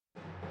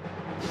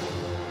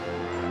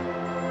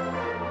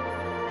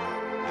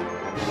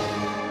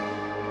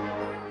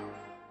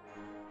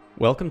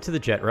Welcome to the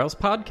JetRails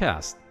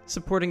podcast,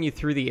 supporting you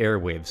through the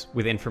airwaves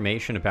with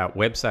information about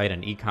website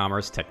and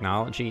e-commerce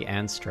technology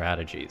and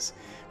strategies,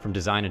 from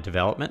design and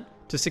development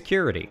to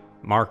security,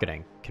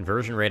 marketing,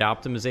 conversion rate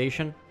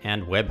optimization,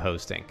 and web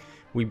hosting.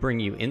 We bring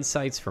you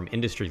insights from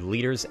industry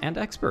leaders and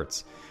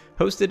experts.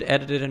 Hosted,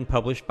 edited, and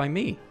published by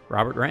me,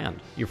 Robert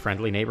Rand, your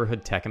friendly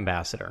neighborhood tech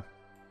ambassador.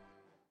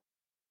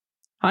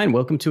 Hi, and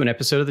welcome to an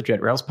episode of the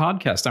JetRails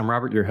podcast. I'm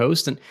Robert, your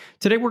host, and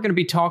today we're going to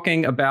be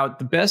talking about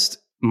the best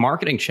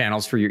marketing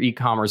channels for your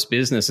e-commerce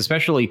business,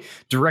 especially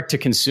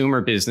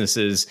direct-to-consumer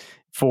businesses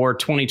for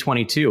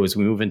 2022 as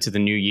we move into the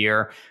new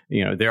year.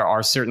 You know, there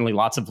are certainly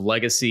lots of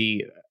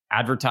legacy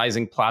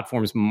advertising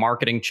platforms,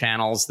 marketing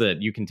channels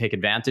that you can take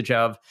advantage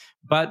of,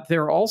 but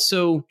there are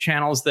also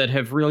channels that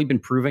have really been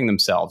proving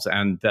themselves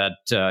and that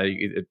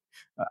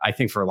I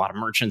think for a lot of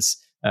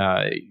merchants,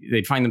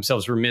 they'd find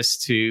themselves remiss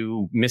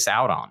to miss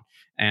out on.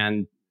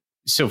 And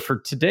so for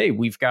today,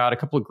 we've got a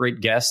couple of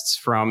great guests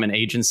from an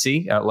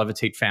agency,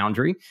 Levitate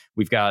Foundry.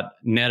 We've got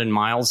Ned and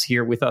Miles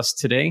here with us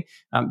today.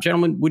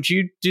 Gentlemen, would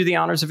you do the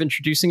honors of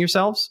introducing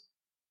yourselves?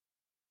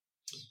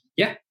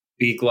 Yeah,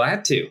 be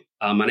glad to.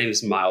 My name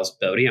is Miles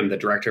Bodie. I'm the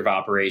Director of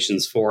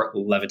Operations for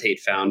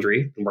Levitate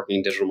Foundry. I've been working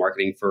in digital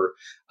marketing for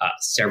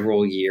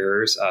several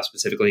years,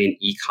 specifically in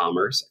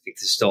e-commerce. I think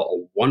this is still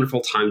a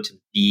wonderful time to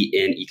be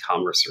in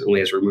e-commerce,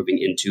 certainly as we're moving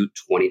into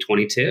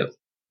 2022.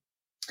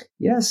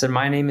 Yes, and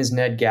my name is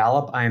Ned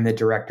Gallup. I am the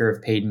Director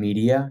of Paid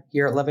Media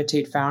here at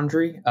Levitate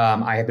Foundry.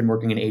 I have been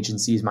working in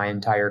agencies my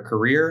entire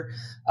career,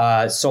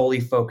 solely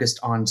focused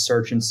on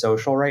search and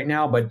social right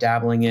now, but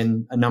dabbling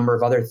in a number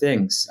of other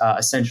things.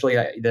 Essentially,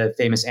 the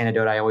famous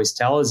anecdote I always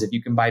tell is if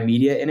you can buy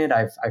media in it,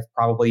 I've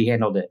probably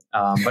handled it,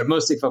 but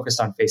mostly focused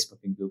on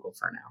Facebook and Google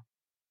for now.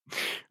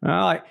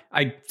 Well,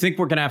 I think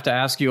we're going to have to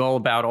ask you all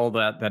about all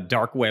that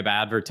dark web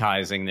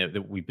advertising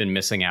that we've been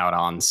missing out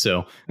on.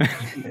 So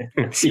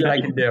see what I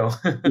can do.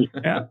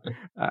 Yeah.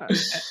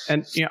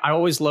 And you know, I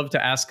always love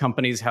to ask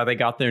companies how they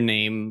got their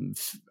name.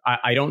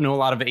 I don't know a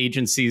lot of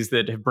agencies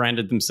that have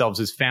branded themselves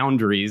as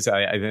foundries.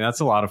 I think that's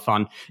a lot of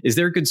fun. Is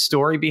there a good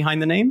story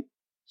behind the name?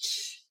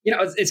 You know,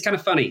 it's kind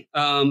of funny.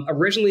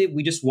 Originally,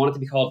 we just wanted to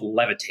be called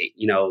Levitate,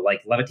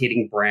 like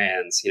levitating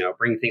brands,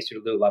 bringing things to a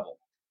new level.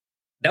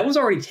 That was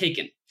already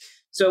taken.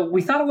 So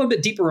we thought a little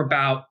bit deeper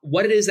about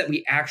what it is that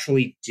we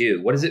actually do.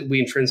 What is it we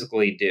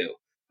intrinsically do?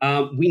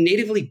 We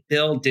natively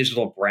build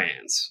digital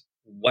brands.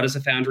 What does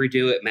a foundry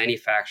do? It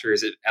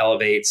manufactures, it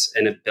elevates,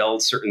 and it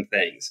builds certain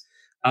things.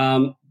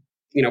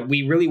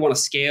 We really want to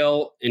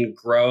scale and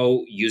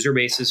grow user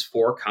bases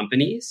for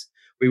companies.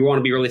 We want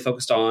to be really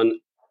focused on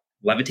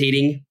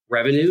levitating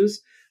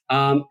revenues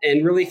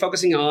and really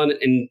focusing on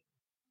in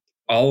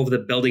all of the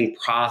building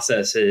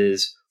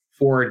processes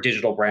for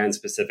digital brands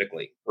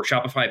specifically. We're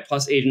Shopify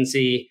Plus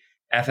agency,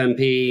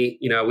 FMP.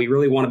 We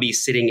really want to be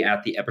sitting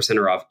at the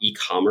epicenter of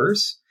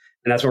e-commerce.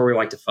 And that's where we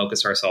like to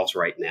focus ourselves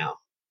right now.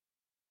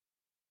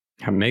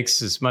 That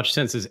makes as much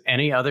sense as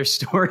any other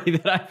story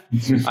that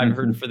I've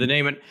heard for the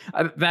name. And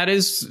that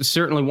is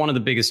certainly one of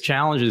the biggest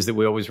challenges that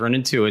we always run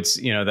into. It's,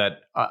 that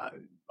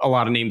a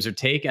lot of names are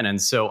taken.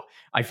 And so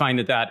I find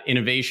that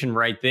innovation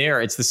right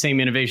there, it's the same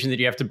innovation that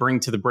you have to bring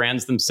to the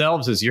brands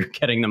themselves as you're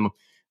getting them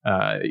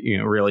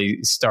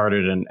really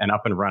started and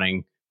up and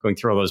running, going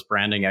through all those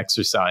branding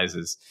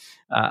exercises.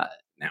 Now,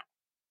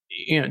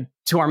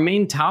 to our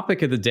main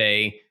topic of the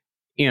day,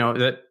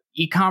 that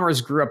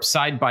e-commerce grew up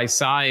side by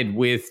side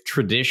with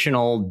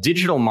traditional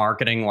digital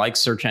marketing like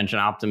search engine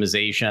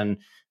optimization,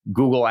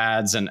 Google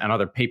ads, and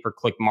other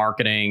pay-per-click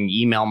marketing,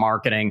 email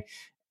marketing.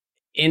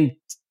 In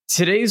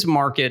today's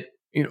market,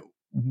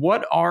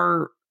 what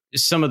are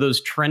some of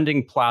those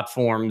trending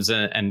platforms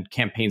and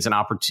campaigns and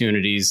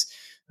opportunities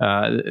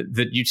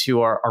that you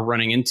two are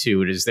running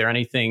into? Is there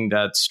anything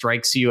that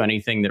strikes you,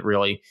 anything that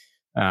really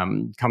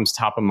comes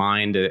top of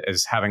mind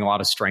as having a lot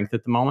of strength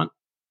at the moment?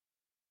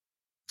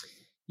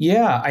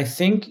 Yeah, I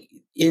think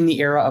in the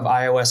era of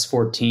iOS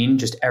 14,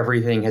 just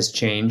everything has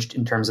changed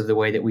in terms of the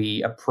way that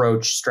we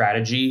approach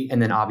strategy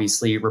and then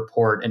obviously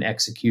report and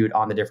execute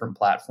on the different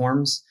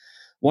platforms.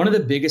 One of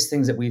the biggest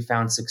things that we've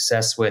found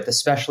success with,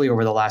 especially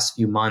over the last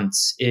few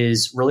months,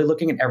 is really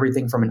looking at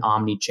everything from an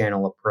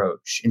omni-channel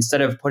approach. Instead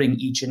of putting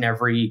each and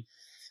every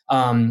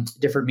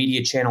different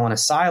media channel in a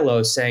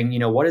silo, saying,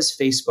 what does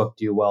Facebook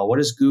do well? What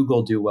does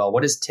Google do well?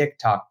 What does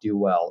TikTok do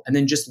well? And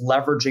then just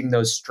leveraging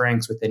those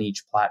strengths within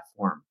each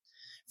platform.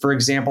 For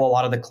example, a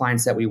lot of the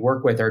clients that we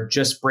work with are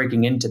just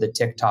breaking into the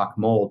TikTok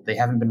mold. They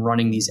haven't been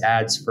running these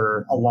ads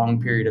for a long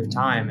period of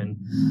time. And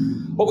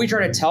what we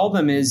try to tell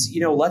them is,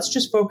 let's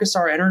just focus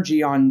our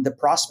energy on the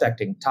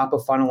prospecting, top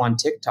of funnel on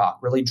TikTok,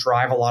 really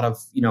drive a lot of,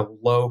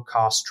 low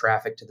cost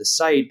traffic to the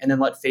site, and then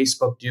let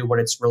Facebook do what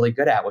it's really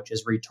good at, which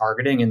is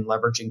retargeting and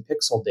leveraging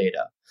pixel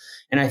data.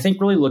 And I think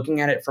really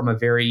looking at it from a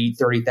very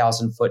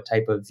 30,000 foot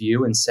type of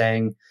view and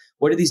saying,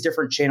 what do these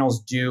different channels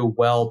do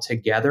well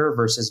together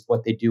versus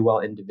what they do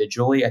well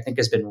individually, I think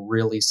has been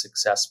really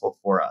successful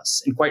for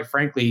us. And quite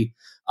frankly,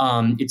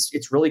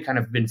 it's really kind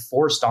of been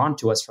forced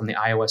onto us from the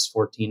iOS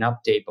 14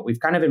 update, but we've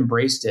kind of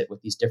embraced it with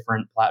these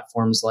different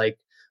platforms like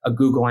a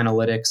Google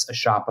Analytics, a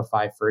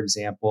Shopify, for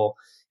example,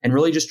 and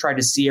really just try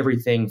to see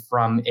everything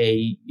from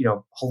a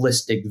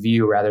holistic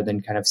view rather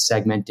than kind of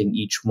segmenting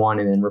each one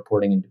and then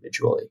reporting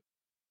individually.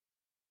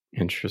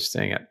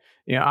 Interesting.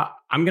 Yeah,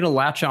 I'm going to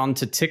latch on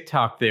to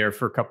TikTok there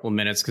for a couple of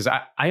minutes because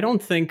I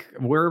don't think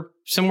we're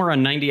somewhere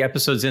on 90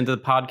 episodes into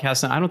the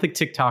podcast, and I don't think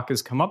TikTok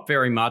has come up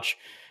very much.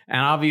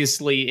 And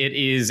obviously, it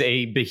is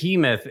a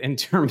behemoth in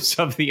terms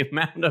of the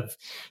amount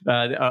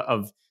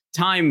of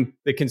time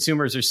that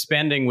consumers are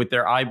spending with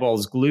their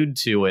eyeballs glued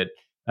to it.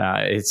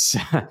 It's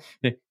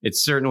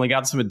certainly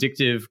got some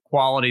addictive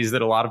qualities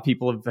that a lot of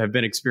people have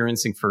been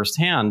experiencing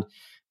firsthand.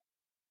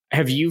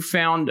 Have you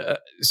found?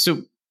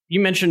 So you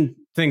mentioned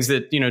things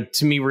that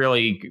to me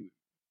really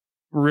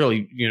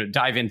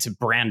dive into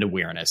brand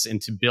awareness,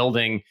 into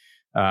building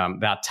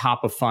that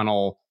top of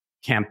funnel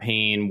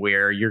campaign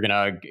where you're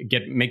going to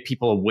make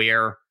people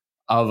aware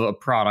of a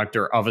product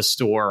or of a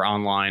store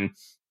online.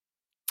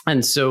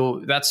 And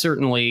so that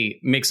certainly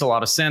makes a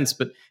lot of sense.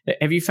 But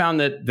have you found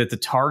that the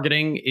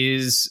targeting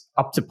is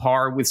up to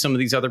par with some of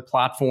these other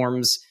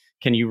platforms?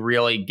 Can you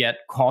really get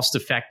cost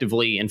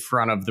effectively in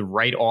front of the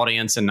right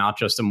audience and not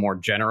just a more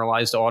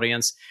generalized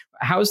audience?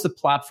 How is the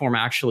platform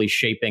actually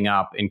shaping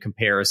up in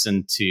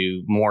comparison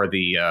to more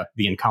the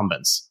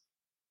incumbents?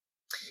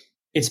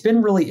 It's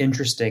been really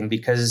interesting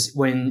because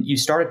when you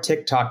start a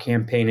TikTok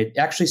campaign, it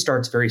actually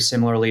starts very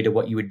similarly to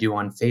what you would do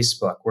on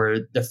Facebook,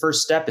 where the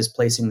first step is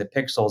placing the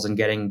pixels and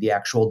getting the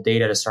actual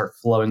data to start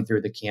flowing through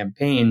the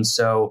campaign.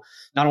 So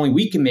not only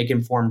we can make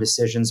informed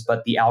decisions,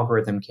 but the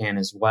algorithm can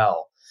as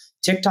well.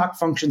 TikTok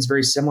functions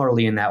very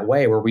similarly in that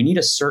way, where we need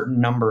a certain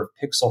number of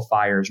pixel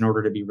fires in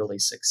order to be really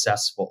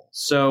successful.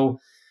 So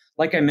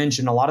like I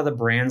mentioned, a lot of the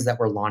brands that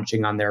we're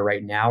launching on there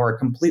right now are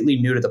completely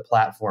new to the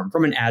platform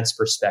from an ads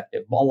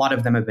perspective. A lot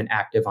of them have been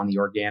active on the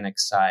organic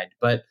side.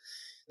 But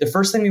the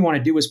first thing we want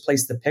to do is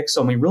place the pixel,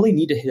 and we really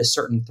need to hit a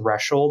certain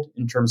threshold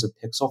in terms of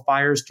pixel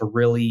fires to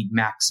really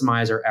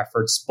maximize our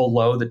efforts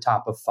below the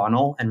top of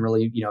funnel and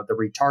really, the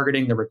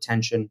retargeting, the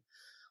retention,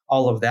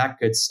 all of that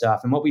good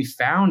stuff. And what we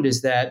found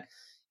is that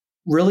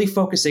really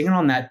focusing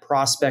on that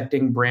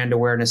prospecting, brand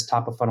awareness,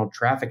 top of funnel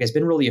traffic has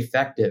been really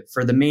effective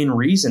for the main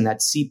reason that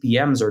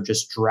CPMs are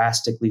just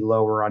drastically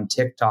lower on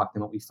TikTok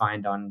than what we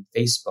find on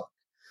Facebook.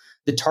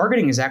 The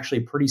targeting is actually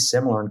pretty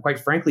similar. And quite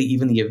frankly,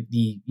 even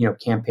the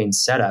campaign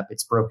setup,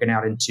 it's broken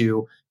out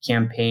into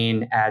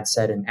campaign, ad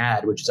set, and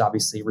ad, which is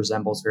obviously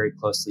resembles very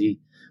closely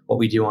what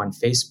we do on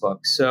Facebook.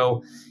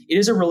 So it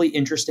is a really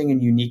interesting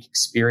and unique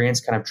experience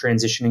kind of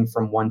transitioning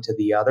from one to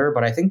the other.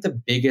 But I think the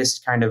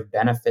biggest kind of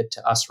benefit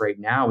to us right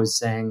now is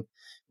saying,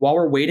 while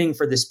we're waiting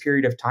for this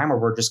period of time where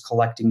we're just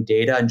collecting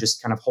data and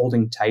just kind of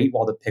holding tight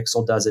while the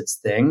pixel does its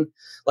thing,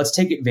 let's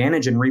take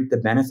advantage and reap the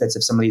benefits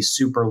of some of these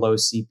super low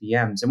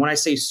CPMs. And when I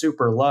say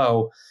super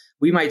low,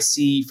 we might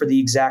see for the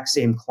exact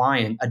same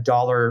client $1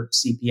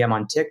 CPM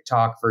on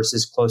TikTok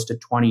versus close to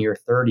 20 or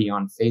 30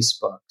 on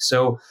Facebook.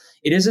 So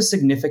it is a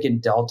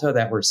significant delta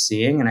that we're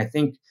seeing. And I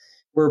think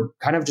we're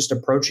kind of just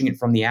approaching it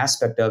from the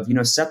aspect of,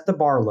 set the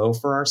bar low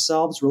for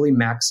ourselves, really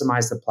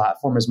maximize the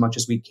platform as much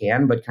as we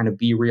can, but kind of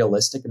be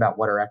realistic about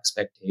what our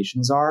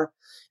expectations are.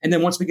 And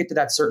then once we get to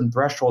that certain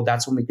threshold,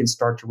 that's when we can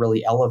start to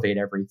really elevate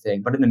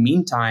everything. But in the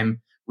meantime,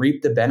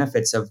 reap the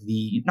benefits of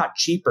the not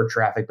cheaper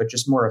traffic, but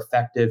just more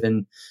effective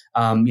and,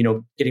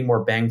 getting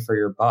more bang for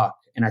your buck.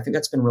 And I think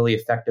that's been really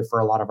effective for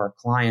a lot of our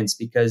clients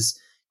because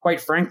quite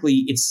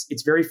frankly,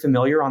 it's very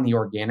familiar on the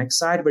organic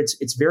side, but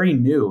it's very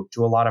new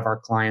to a lot of our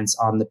clients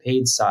on the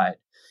paid side.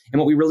 And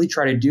what we really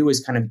try to do is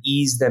kind of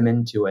ease them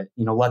into it,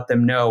 let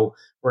them know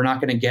we're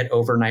not going to get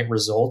overnight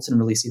results and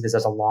really see this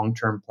as a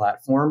long-term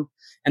platform.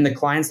 And the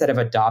clients that have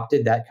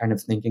adopted that kind of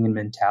thinking and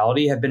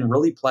mentality have been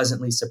really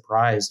pleasantly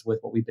surprised with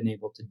what we've been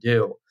able to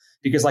do.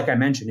 Because like I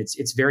mentioned,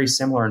 it's very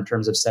similar in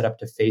terms of setup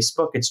to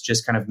Facebook. It's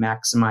just kind of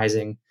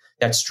maximizing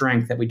that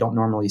strength that we don't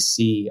normally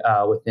see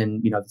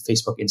within, the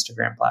Facebook,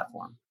 Instagram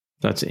platform.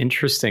 That's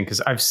interesting because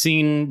I've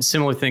seen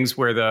similar things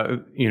where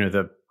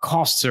the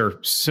costs are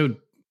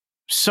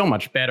so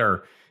much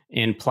better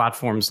in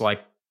platforms like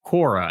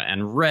Quora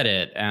and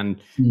Reddit.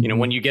 And,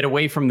 when you get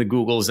away from the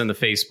Googles and the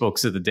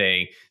Facebooks of the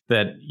day,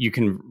 that you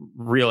can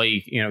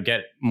really,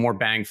 get more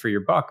bang for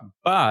your buck.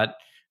 But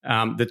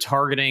the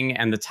targeting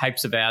and the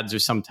types of ads are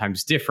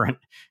sometimes different,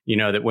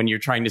 that when you're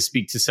trying to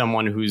speak to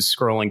someone who's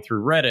scrolling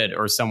through Reddit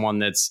or someone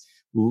that's,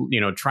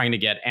 trying to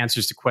get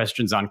answers to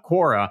questions on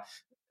Quora,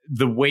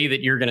 the way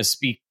that you're going to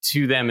speak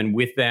to them and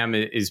with them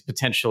is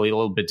potentially a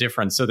little bit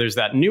different. So there's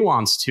that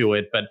nuance to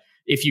it. But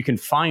if you can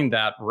find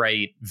that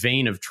right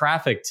vein of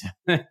traffic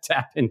to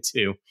tap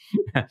into,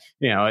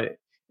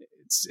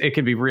 it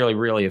can be really,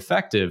 really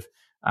effective.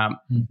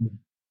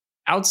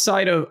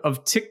 Outside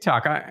of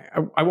TikTok,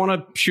 I want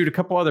to shoot a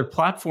couple other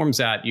platforms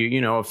at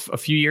you. A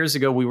few years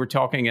ago, we were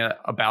talking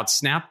about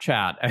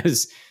Snapchat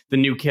as the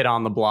new kid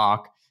on the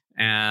block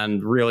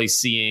and really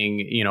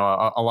seeing,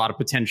 a lot of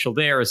potential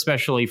there,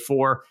 especially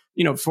for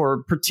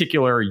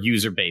particular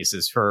user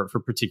bases, for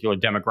particular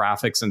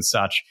demographics and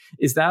such.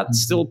 Is that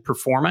still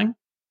performing?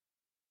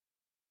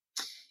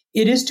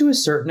 It is to a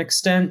certain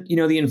extent.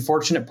 The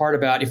unfortunate part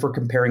about if we're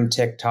comparing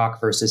TikTok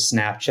versus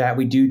Snapchat,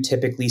 we do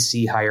typically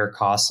see higher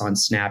costs on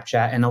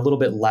Snapchat and a little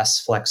bit less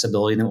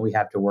flexibility than what we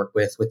have to work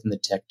with within the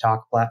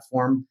TikTok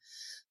platform.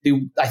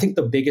 I think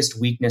the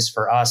biggest weakness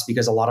for us,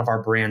 because a lot of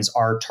our brands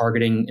are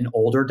targeting an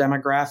older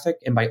demographic,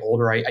 and by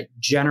older, I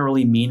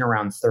generally mean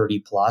around 30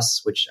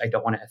 plus, which I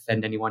don't want to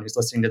offend anyone who's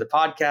listening to the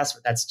podcast,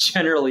 but that's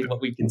generally what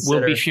we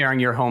consider. We'll be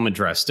sharing your home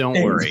address.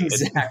 Don't worry.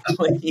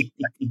 Exactly.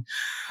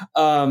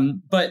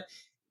 But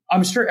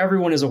I'm sure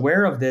everyone is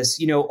aware of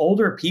this.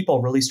 Older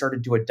people really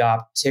started to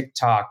adopt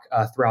TikTok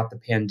throughout the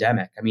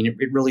pandemic. I mean,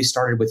 it really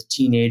started with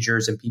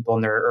teenagers and people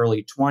in their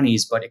early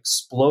 20s, but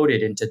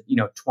exploded into,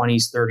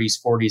 20s, 30s,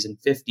 40s, and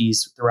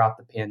 50s throughout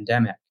the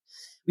pandemic.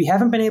 We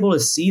haven't been able to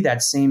see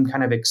that same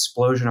kind of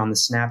explosion on the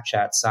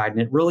Snapchat side. And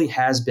it really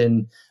has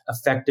been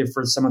effective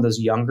for some of those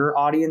younger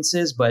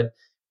audiences, but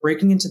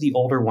breaking into the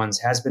older ones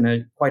has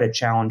been quite a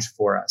challenge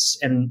for us.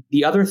 And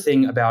the other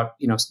thing about,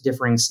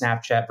 differing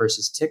Snapchat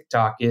versus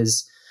TikTok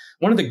is,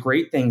 one of the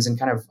great things, and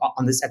kind of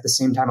on this at the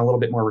same time a little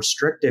bit more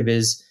restrictive,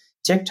 is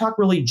TikTok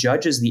really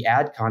judges the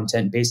ad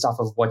content based off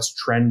of what's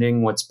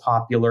trending, what's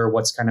popular,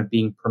 what's kind of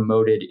being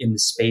promoted in the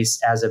space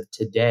as of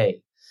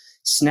today.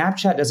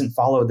 Snapchat doesn't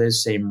follow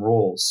those same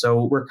rules.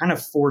 So we're kind of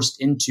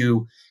forced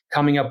into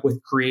coming up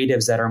with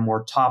creatives that are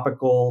more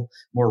topical,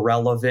 more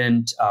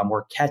relevant,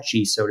 more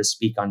catchy, so to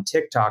speak, on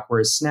TikTok,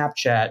 whereas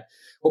Snapchat,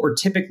 what we're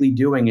typically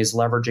doing is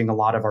leveraging a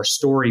lot of our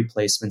story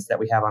placements that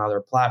we have on other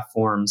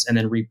platforms and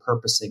then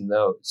repurposing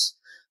those.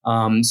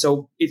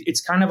 So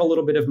it's kind of a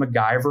little bit of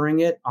MacGyvering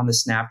it on the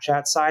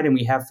Snapchat side, and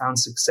we have found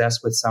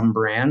success with some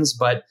brands.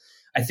 But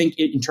I think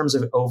in terms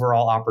of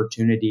overall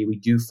opportunity, we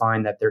do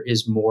find that there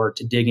is more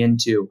to dig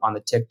into on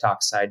the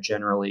TikTok side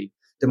generally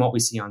than what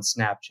we see on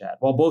Snapchat.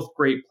 While both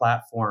great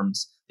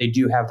platforms, they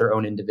do have their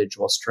own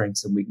individual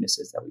strengths and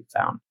weaknesses that we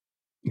found.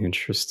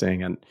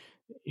 Interesting. And,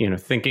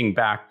 thinking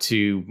back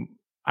to,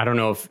 I don't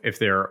know if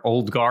they're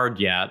old guard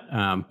yet,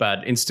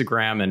 but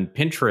Instagram and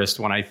Pinterest,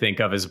 when I think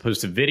of as opposed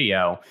to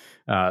video,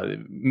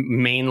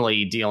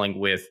 mainly dealing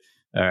with,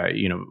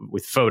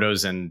 with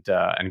photos and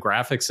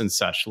graphics and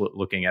such,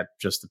 looking at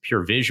just the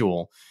pure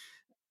visual.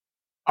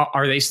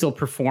 Are they still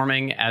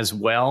performing as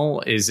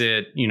well? Is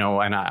it,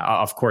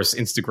 of course,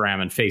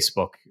 Instagram and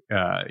Facebook,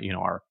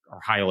 are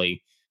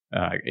highly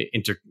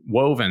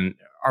interwoven.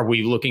 Are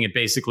we looking at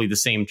basically the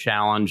same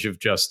challenge of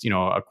just,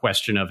 a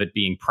question of it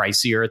being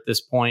pricier at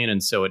this point?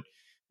 And so it,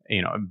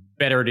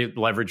 better to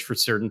leverage for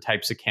certain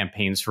types of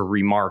campaigns for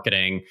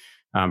remarketing,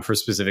 for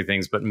specific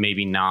things, but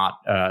maybe not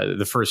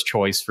the first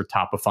choice for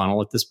top of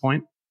funnel at this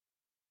point?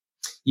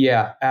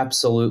 Yeah,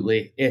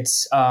 absolutely.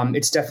 It's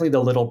definitely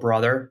the little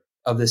brother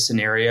of this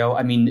scenario.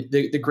 I mean,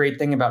 the great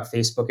thing about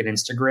Facebook and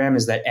Instagram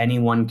is that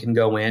anyone can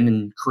go in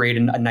and create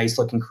a nice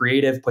looking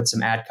creative, put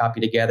some ad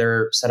copy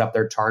together, set up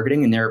their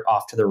targeting, and they're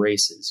off to the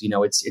races.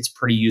 It's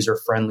pretty user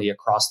friendly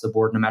across the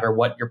board, no matter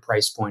what your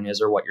price point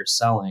is or what you're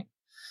selling.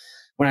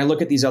 When I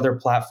look at these other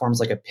platforms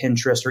like a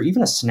Pinterest or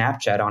even a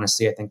Snapchat,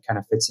 honestly, I think kind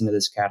of fits into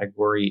this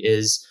category,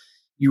 is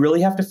you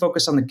really have to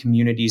focus on the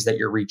communities that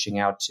you're reaching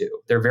out to.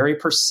 They're very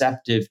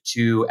perceptive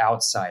to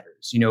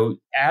outsiders.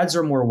 Ads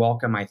are more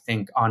welcome, I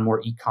think, on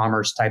more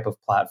e-commerce type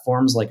of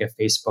platforms like a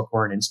Facebook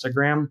or an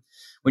Instagram.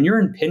 When you're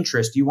in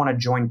Pinterest, you want to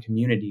join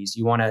communities.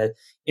 You want to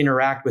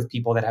interact with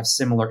people that have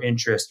similar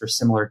interests or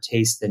similar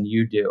tastes than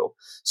you do.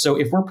 So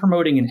if we're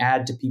promoting an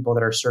ad to people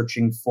that are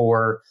searching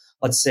for,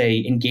 let's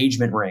say,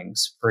 engagement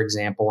rings, for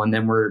example, and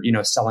then we're,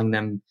 selling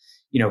them,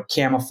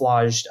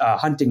 camouflaged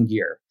hunting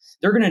gear,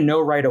 they're going to know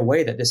right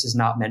away that this is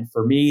not meant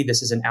for me.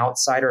 This is an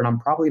outsider, and I'm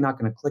probably not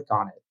going to click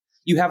on it.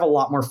 You have a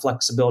lot more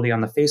flexibility on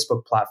the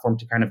Facebook platform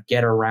to kind of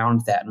get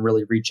around that and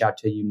really reach out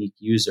to unique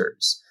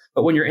users.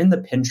 But when you're in the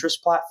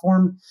Pinterest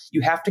platform,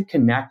 you have to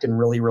connect and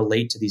really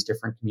relate to these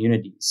different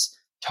communities,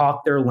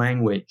 talk their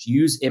language,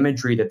 use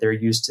imagery that they're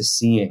used to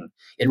seeing.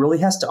 It really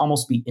has to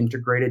almost be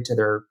integrated to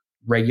their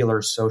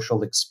regular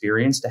social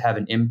experience to have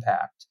an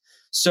impact.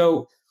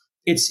 So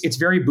it's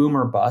very boom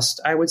or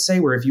bust, I would say,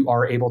 where if you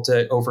are able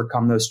to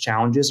overcome those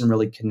challenges and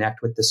really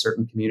connect with the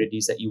certain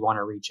communities that you want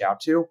to reach out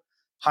to,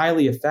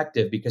 highly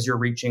effective because you're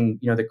reaching,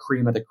 the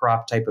cream of the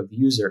crop type of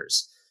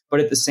users. But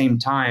at the same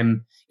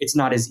time, it's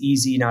not as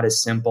easy, not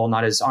as simple,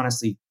 not as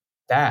honestly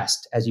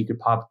fast as you could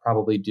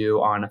probably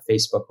do on a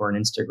Facebook or an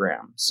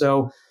Instagram.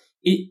 So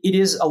it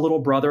is a little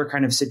brother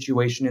kind of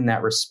situation in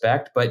that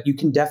respect, but you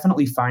can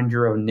definitely find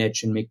your own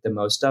niche and make the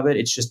most of it.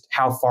 It's just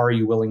how far are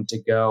you willing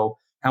to go?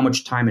 How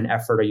much time and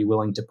effort are you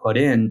willing to put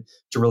in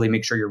to really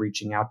make sure you're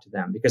reaching out to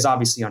them? Because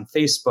obviously on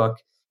Facebook,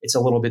 it's a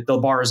little bit, the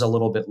bar is a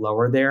little bit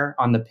lower there.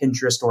 On the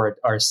Pinterest or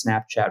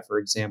Snapchat, for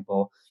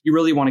example, you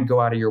really want to go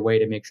out of your way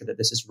to make sure that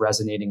this is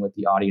resonating with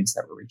the audience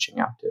that we're reaching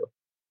out to.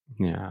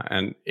 Yeah.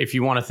 And if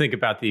you want to think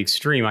about the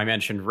extreme, I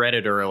mentioned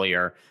Reddit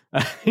earlier.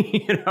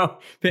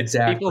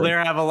 Exactly. People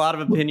there have a lot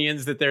of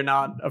opinions that they're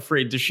not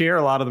afraid to share.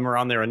 A lot of them are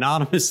on there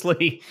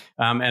anonymously.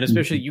 And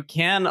especially you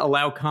can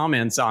allow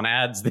comments on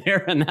ads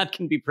there, and that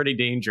can be pretty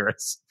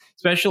dangerous,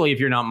 especially if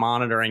you're not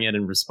monitoring it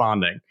and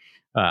responding.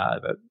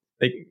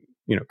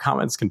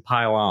 Comments can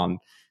pile on.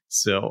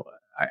 So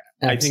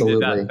I think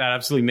that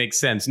absolutely makes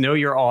sense. Know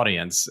your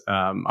audience,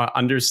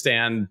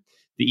 understand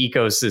the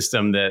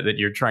ecosystem that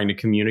you're trying to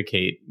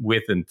communicate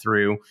with and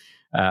through.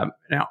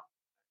 Now,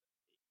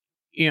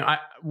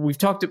 we've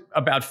talked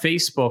about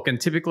Facebook, and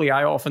typically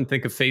I often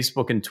think of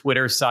Facebook and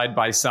Twitter side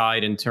by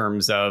side in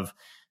terms of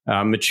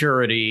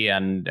maturity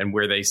and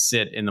where they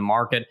sit in the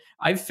market.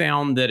 I've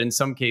found that in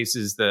some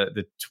cases,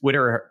 the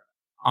Twitter,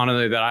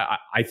 honestly, that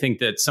I think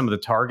that some of the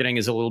targeting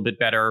is a little bit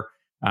better.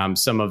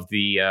 Some of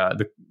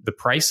the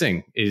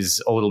pricing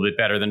is a little bit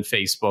better than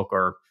Facebook,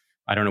 or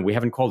I don't know. We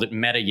haven't called it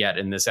Meta yet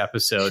in this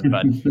episode,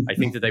 but I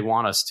think that they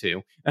want us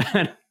to.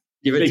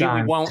 Give it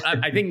time. We won't.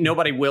 I think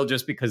nobody will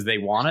just because they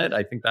want it.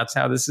 I think that's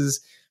how this is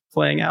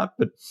playing out.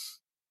 But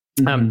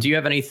do you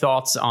have any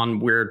thoughts on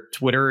where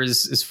Twitter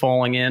is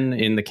falling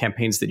in the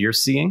campaigns that you're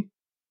seeing?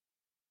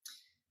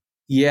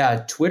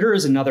 Yeah, Twitter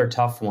is another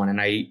tough one. And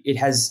it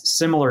has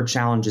similar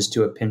challenges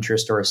to a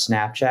Pinterest or a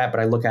Snapchat, but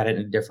I look at it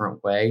in a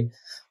different way.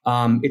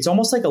 It's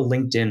almost like a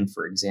LinkedIn,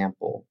 for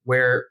example,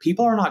 where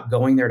people are not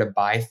going there to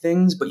buy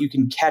things, but you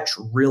can catch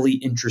really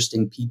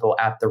interesting people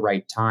at the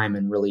right time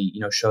and really,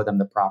 show them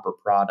the proper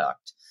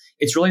product.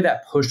 It's really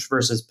that push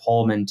versus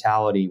pull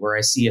mentality where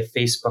I see a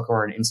Facebook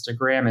or an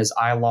Instagram as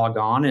I log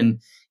on and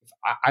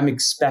I'm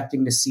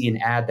expecting to see an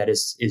ad that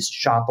is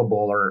shoppable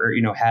or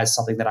has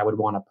something that I would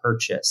want to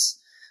purchase.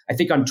 I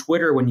think on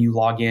Twitter, when you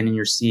log in and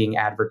you're seeing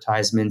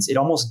advertisements, it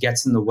almost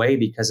gets in the way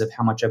because of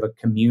how much of a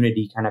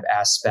community kind of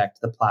aspect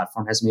the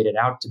platform has made it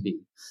out to be.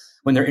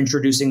 When they're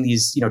introducing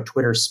these,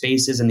 Twitter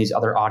Spaces and these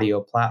other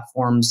audio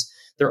platforms,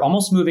 they're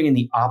almost moving in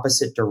the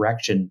opposite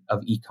direction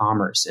of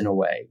e-commerce in a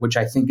way, which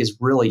I think is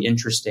really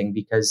interesting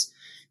because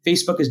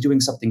Facebook is doing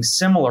something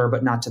similar,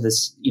 but not to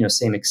this,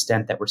 same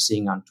extent that we're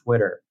seeing on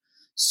Twitter.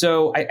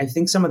 So I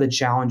think some of the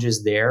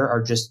challenges there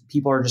are just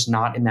people are just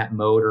not in that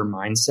mode or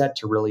mindset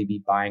to really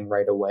be buying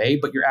right away.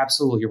 But you're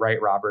absolutely right,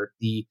 Robert.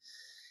 The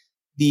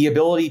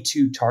ability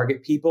to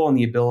target people and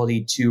the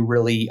ability to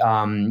really,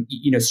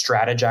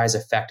 strategize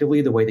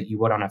effectively the way that you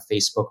would on a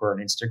Facebook or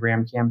an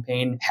Instagram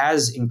campaign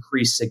has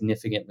increased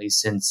significantly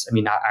since,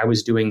 I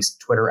was doing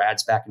Twitter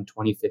ads back in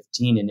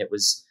 2015 and it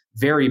was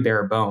very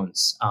bare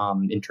bones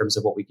in terms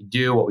of what we could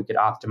do, what we could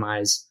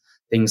optimize,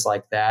 things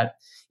like that.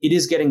 It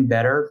is getting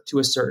better to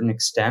a certain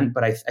extent,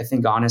 but I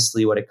think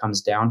honestly what it comes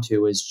down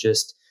to is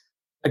just,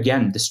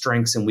 again, the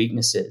strengths and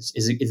weaknesses.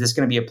 Is this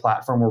going to be a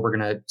platform where we're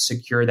going to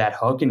secure that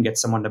hook and get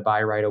someone to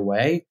buy right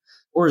away?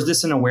 Or is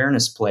this an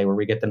awareness play where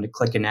we get them to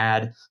click an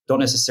ad, don't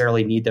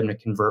necessarily need them to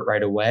convert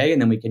right away,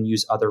 and then we can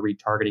use other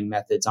retargeting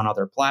methods on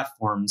other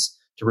platforms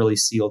to really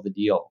seal the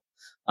deal?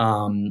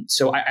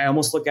 So I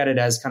almost look at it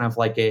as kind of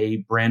like a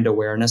brand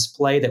awareness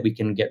play that we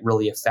can get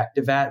really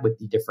effective at with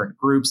the different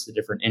groups, the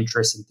different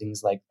interests and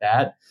things like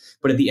that.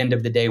 But at the end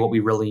of the day, what we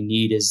really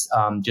need is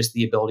just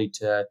the ability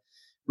to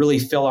really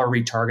fill our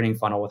retargeting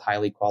funnel with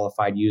highly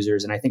qualified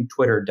users. And I think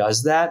Twitter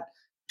does that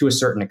to a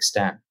certain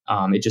extent.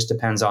 It just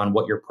depends on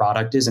what your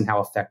product is and how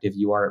effective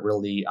you are at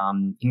really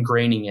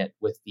ingraining it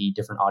with the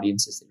different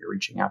audiences that you're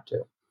reaching out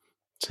to.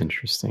 It's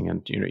interesting.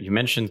 And you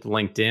mentioned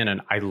LinkedIn, and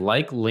I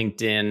like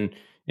LinkedIn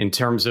in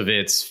terms of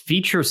its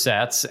feature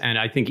sets. And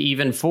I think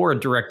even for a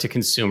direct to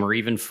consumer,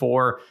 even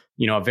for,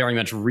 a very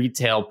much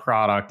retail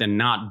product and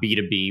not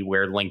B2B,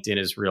 where LinkedIn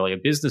is really a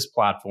business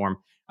platform,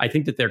 I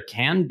think that there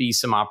can be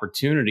some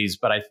opportunities.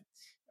 But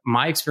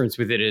my experience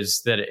with it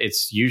is that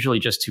it's usually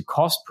just too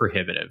cost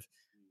prohibitive,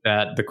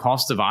 that the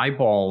cost of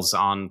eyeballs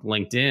on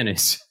LinkedIn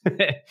is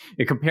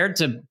compared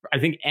to, I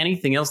think,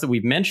 anything else that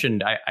we've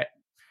mentioned.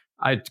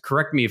 I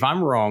correct me if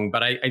I'm wrong,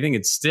 but I think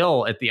it's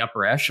still at the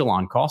upper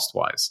echelon cost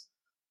wise.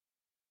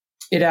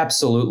 It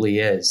absolutely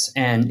is.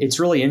 And it's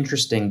really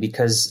interesting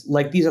because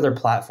like these other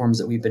platforms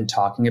that we've been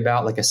talking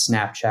about, like a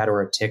Snapchat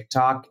or a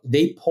TikTok,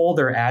 they pull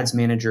their ads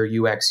manager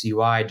UX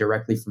UI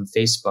directly from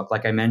Facebook.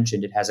 Like I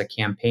mentioned, it has a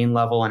campaign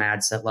level, an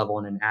ad set level,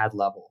 and an ad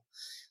level.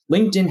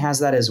 LinkedIn has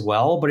that as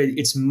well, but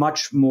it's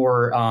much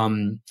more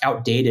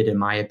outdated, in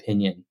my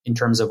opinion, in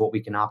terms of what we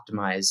can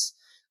optimize.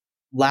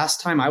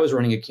 Last time I was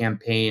running a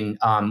campaign,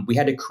 we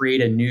had to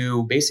create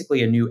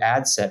basically a new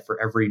ad set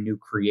for every new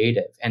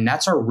creative. And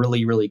that's a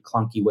really, really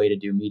clunky way to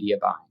do media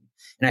buying.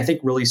 And I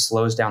think really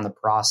slows down the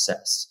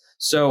process.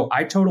 So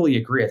I totally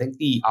agree. I think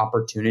the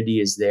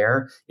opportunity is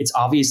there. It's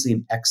obviously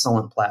an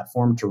excellent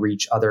platform to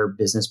reach other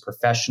business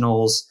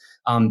professionals,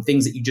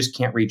 things that you just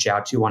can't reach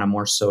out to on a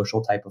more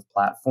social type of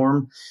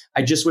platform.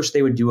 I just wish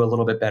they would do a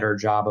little bit better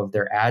job of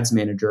their ads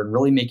manager and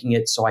really making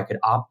it so I could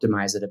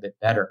optimize it a bit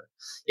better.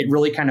 It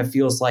really kind of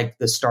feels like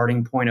the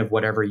starting point of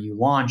whatever you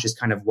launch is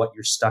kind of what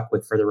you're stuck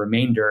with for the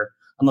remainder,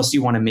 unless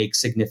you want to make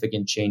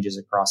significant changes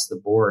across the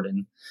board.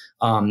 And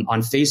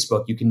on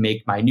Facebook, you can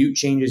make minute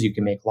changes, you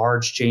can make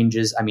large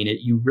changes.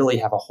 You really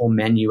have a whole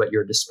menu at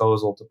your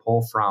disposal to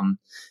pull from.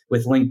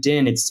 With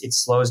LinkedIn, it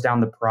slows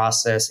down the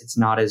process. It's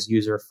not as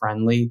user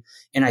friendly.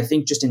 And I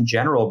think just in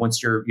general,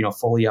 once you're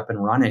fully up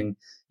and running,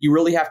 you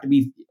really have to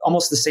be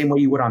almost the same way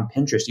you would on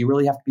Pinterest. You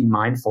really have to be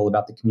mindful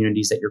about the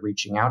communities that you're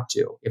reaching out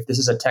to. If this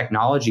is a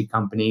technology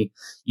company,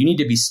 you need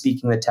to be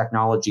speaking the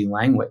technology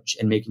language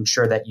and making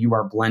sure that you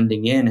are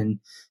blending in and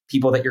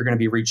people that you're going to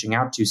be reaching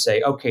out to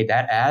say, okay,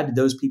 that ad,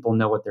 those people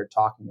know what they're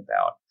talking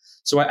about.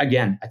 So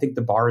again, I think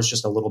the bar is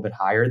just a little bit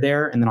higher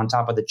there. And then on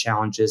top of the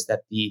challenges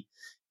that the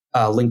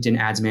LinkedIn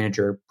Ads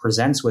Manager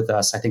presents with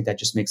us, I think that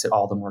just makes it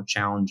all the more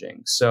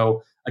challenging.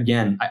 So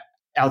again,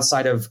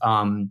 outside of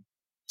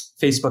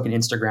Facebook and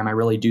Instagram, I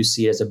really do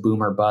see it as a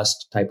boom or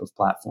bust type of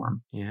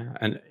platform. Yeah,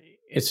 and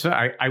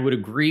I would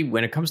agree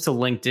when it comes to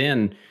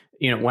LinkedIn.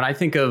 When I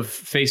think of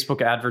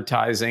Facebook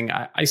advertising,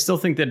 I still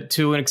think that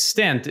to an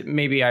extent,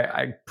 maybe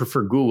I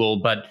prefer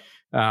Google, but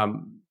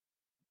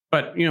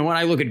when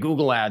I look at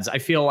Google ads, I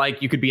feel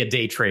like you could be a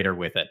day trader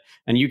with it,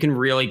 and you can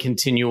really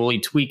continually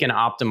tweak and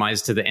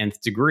optimize to the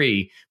nth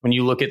degree. When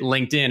you look at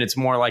LinkedIn, it's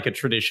more like a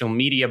traditional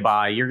media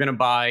buy. You're going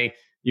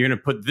to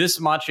put this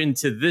much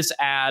into this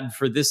ad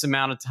for this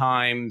amount of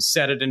time,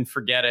 set it and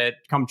forget it.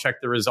 Come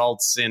check the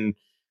results in,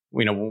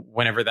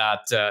 whenever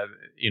that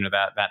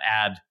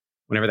ad,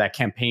 whenever that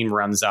campaign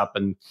runs up,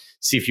 and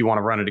see if you want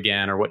to run it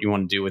again or what you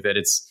want to do with it.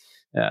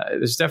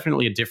 There's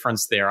definitely a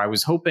difference there. I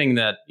was hoping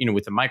that,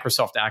 with the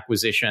Microsoft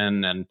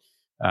acquisition and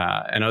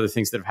other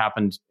things that have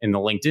happened in the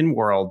LinkedIn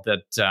world,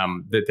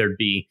 that there'd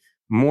be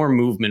more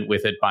movement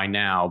with it by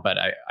now. But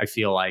I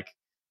feel like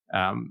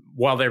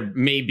while there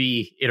may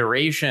be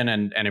iteration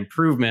and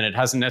improvement, it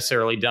hasn't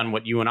necessarily done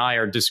what you and I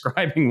are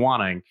describing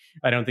wanting.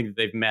 I don't think that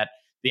they've met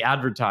the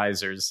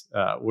advertisers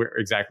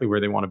exactly where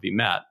they want to be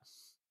met.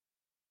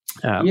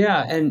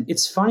 Yeah. And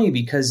it's funny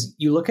because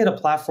you look at a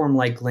platform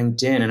like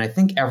LinkedIn, and I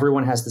think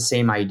everyone has the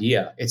same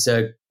idea. It's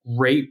a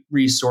great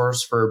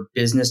resource for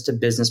business to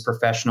business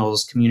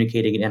professionals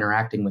communicating and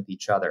interacting with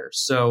each other.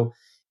 So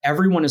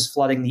everyone is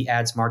flooding the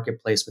ads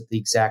marketplace with the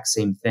exact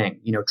same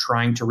thing,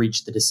 trying to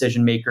reach the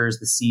decision makers,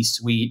 the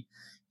C-suite,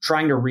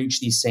 trying to reach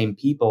these same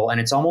people. And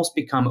it's almost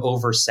become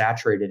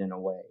oversaturated in a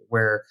way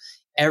where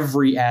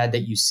every ad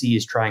that you see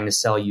is trying to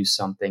sell you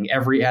something.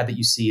 Every ad that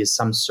you see is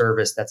some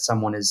service that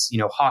someone is,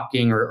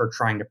 hawking or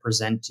trying to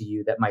present to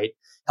you that might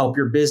help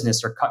your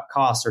business or cut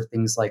costs or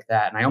things like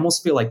that. And I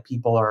almost feel like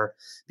people are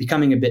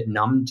becoming a bit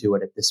numb to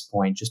it at this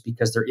point, just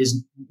because there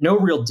is no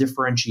real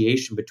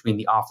differentiation between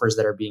the offers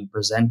that are being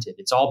presented.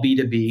 It's all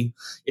B2B,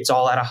 it's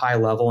all at a high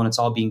level, and it's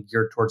all being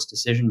geared towards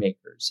decision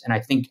makers. And I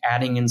think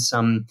adding in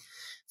some,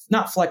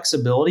 not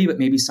flexibility, but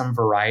maybe some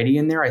variety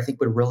in there, I think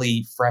would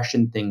really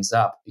freshen things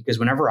up. Because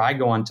whenever I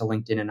go onto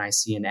LinkedIn and I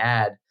see an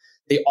ad,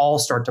 they all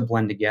start to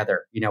blend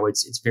together.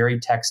 It's very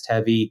text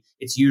heavy.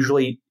 It's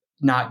usually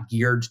not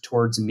geared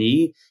towards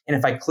me. And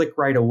if I click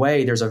right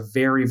away, there's a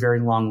very, very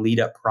long lead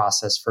up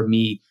process for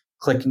me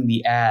clicking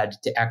the ad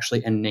to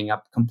actually ending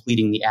up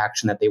completing the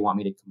action that they want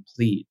me to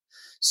complete.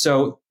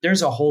 So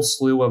there's a whole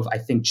slew of, I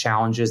think,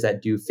 challenges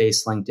that do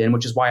face LinkedIn,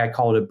 which is why I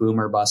call it a boom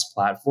or bust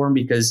platform,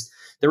 because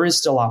there is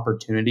still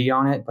opportunity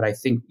on it. But I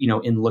think,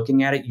 in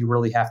looking at it, you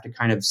really have to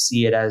kind of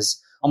see it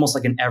as almost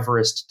like an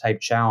Everest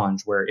type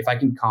challenge, where if I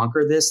can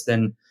conquer this,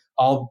 then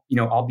I'll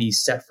be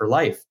set for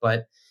life.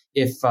 But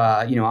if,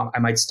 I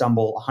might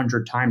stumble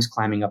 100 times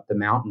climbing up the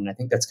mountain, I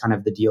think that's kind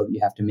of the deal that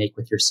you have to make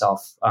with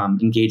yourself,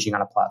 engaging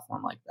on a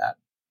platform like that.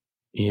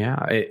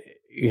 Yeah.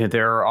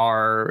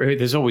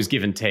 There's always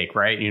give and take,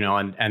 right?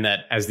 And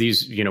that as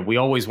these, we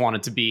always want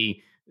it to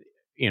be,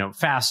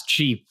 fast,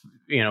 cheap,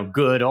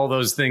 good, all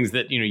those things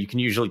that, you can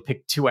usually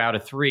pick 2 out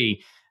of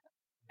 3.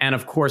 And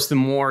of course, the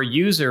more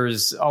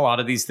users, a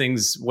lot of these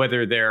things,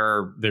 whether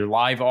they're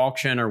live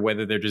auction or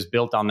whether they're just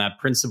built on that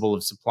principle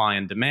of supply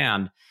and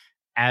demand,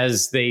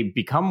 as they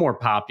become more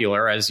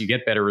popular, as you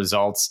get better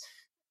results,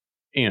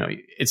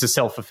 it's a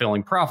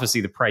self-fulfilling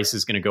prophecy. The price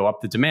is going to go up.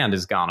 The demand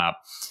has gone up.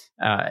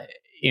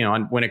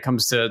 And when it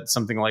comes to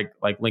something like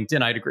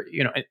LinkedIn, I'd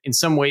agree, in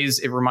some ways,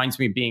 it reminds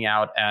me of being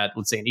out at,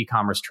 let's say, an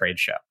e-commerce trade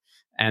show.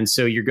 And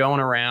so you're going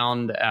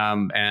around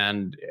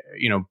and,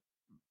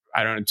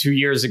 I don't know, 2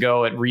 years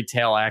ago at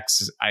Retail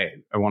X, I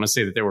want to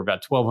say that there were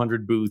about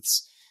 1,200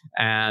 booths,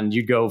 and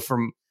you'd go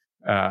from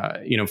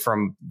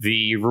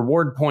the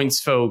reward points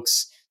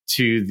folks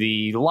to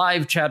the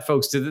live chat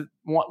folks to the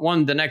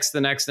one, the next,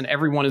 and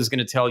everyone is going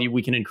to tell you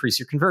we can increase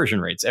your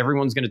conversion rates.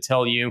 Everyone's going to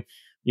tell you,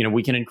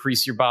 we can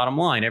increase your bottom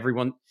line.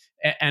 Everyone,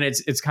 and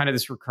it's kind of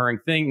this recurring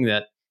thing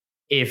that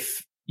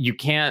if you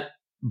can't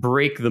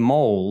break the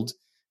mold,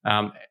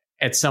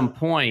 at some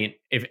point,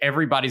 if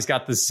everybody's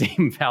got the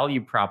same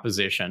value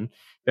proposition,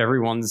 if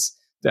everyone's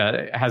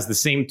has the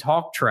same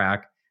talk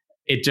track,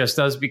 it just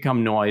does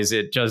become noise.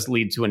 It does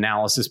lead to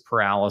analysis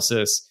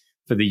paralysis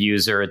for the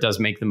user. It does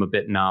make them a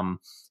bit numb.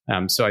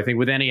 So I think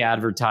with any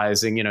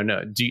advertising,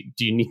 do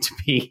you need to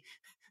be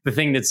the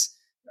thing that's,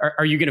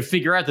 are you going to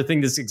figure out the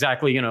thing that's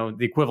exactly, the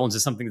equivalent to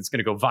something that's going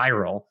to go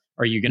viral?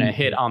 Are you going to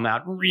hit on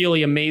that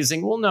really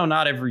amazing? Well, no,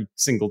 not every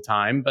single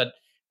time, but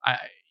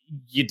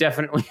you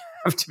definitely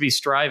have to be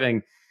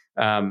striving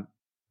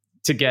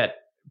to get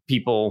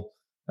people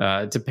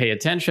to pay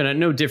attention. And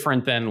no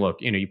different than, look,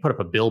 you put up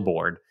a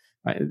billboard.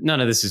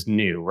 None of this is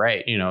new,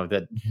 right?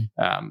 That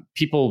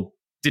people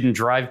didn't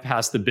drive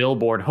past the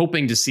billboard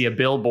hoping to see a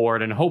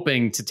billboard and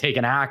hoping to take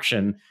an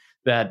action,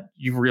 that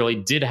you really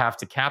did have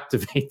to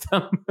captivate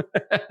them.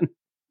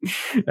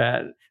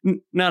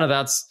 None of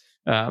that's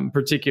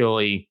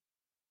particularly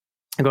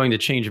going to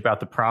change about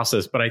the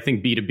process. But I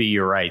think B2B,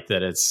 you're right,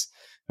 that it's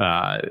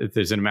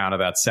there's an amount of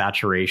that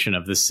saturation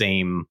of the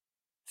same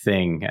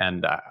thing.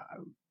 And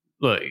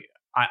look,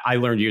 I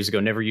learned years ago,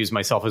 never use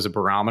myself as a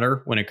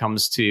barometer when it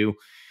comes to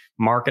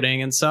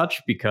marketing and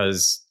such,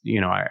 because,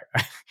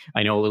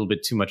 I know a little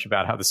bit too much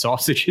about how the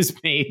sausage is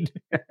made.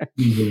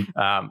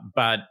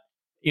 But,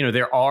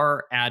 there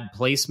are ad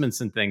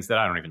placements and things that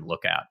I don't even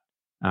look at,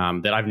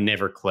 that I've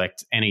never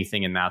clicked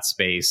anything in that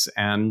space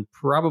and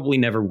probably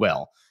never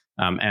will.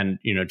 And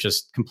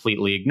just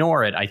completely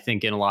ignore it. I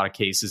think in a lot of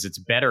cases, it's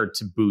better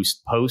to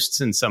boost posts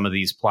in some of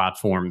these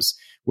platforms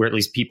where at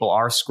least people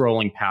are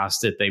scrolling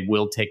past it. They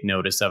will take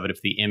notice of it.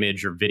 If the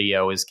image or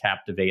video is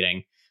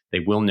captivating, they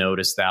will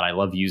notice that. I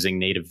love using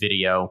native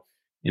video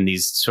in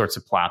these sorts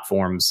of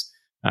platforms,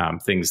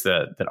 things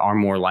that are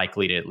more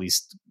likely to at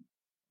least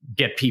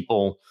get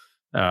people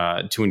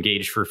to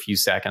engage for a few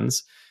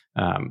seconds.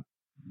 So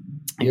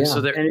there's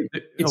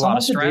a lot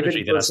of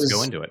strategy that has to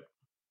go into it.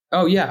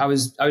 Oh yeah, I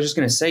was just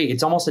going to say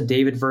it's almost a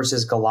David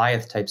versus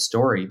Goliath type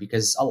story,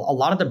 because a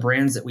lot of the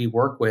brands that we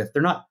work with,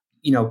 they're not,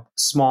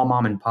 small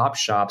mom and pop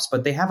shops,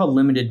 but they have a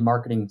limited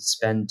marketing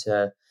spend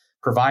to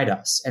provide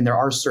us. And there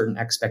are certain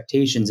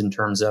expectations in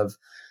terms of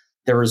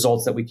the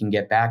results that we can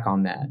get back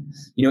on that.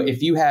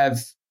 If you have,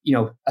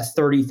 a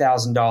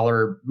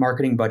 $30,000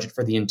 marketing budget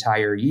for the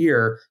entire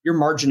year, your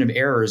margin of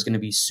error is going to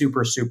be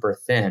super, super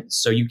thin.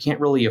 So you can't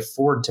really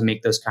afford to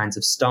make those kinds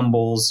of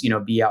stumbles,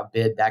 be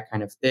outbid, that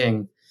kind of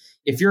thing.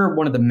 If you're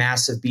one of the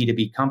massive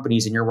B2B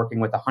companies and you're working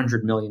with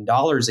 $100 million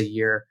a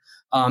year,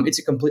 it's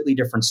a completely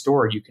different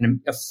story. You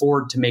can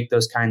afford to make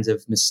those kinds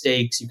of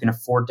mistakes. You can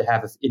afford to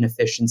have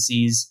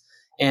inefficiencies,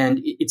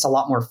 and it's a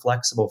lot more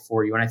flexible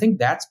for you. And I think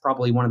that's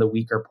probably one of the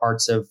weaker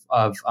parts of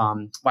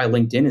why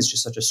LinkedIn is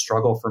just such a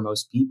struggle for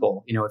most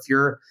people. If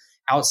you're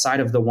outside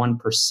of the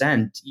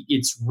 1%,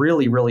 it's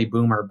really, really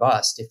boom or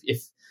bust.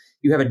 If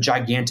you have a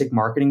gigantic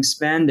marketing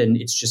spend and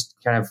it's just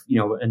kind of,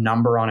 a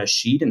number on a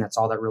sheet and that's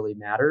all that really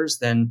matters,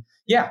 then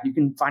yeah, you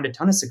can find a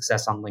ton of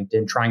success on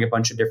LinkedIn, trying a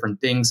bunch of different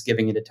things,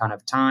 giving it a ton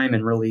of time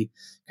and really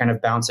kind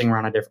of bouncing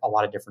around a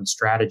lot of different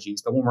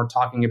strategies. But when we're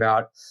talking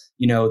about,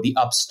 the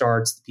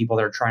upstarts, the people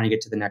that are trying to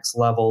get to the next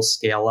level,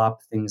 scale up,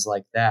 things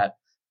like that,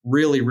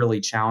 really, really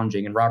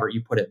challenging. And Robert,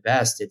 you put it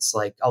best. It's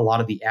like a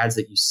lot of the ads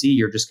that you see,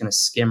 you're just going to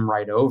skim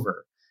right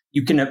over.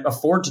 You can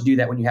afford to do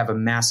that when you have a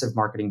massive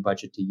marketing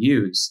budget to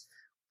use.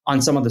 On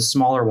some of the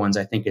smaller ones,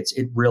 I think it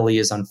really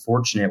is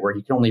unfortunate where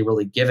you can only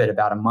really give it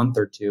about a month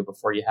or two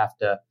before you have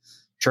to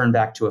turn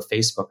back to a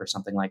Facebook or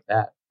something like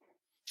that.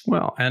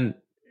 Well, and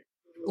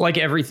like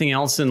everything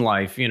else in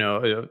life,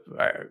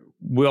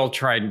 we'll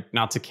try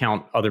not to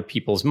count other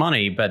people's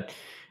money, but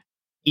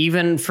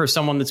even for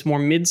someone that's more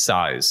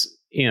mid-size,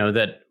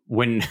 that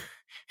when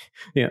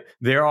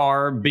there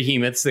are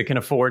behemoths that can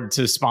afford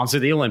to sponsor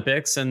the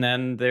Olympics, and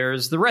then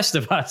there's the rest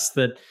of us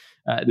that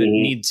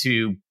need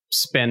to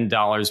spend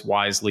dollars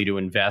wisely to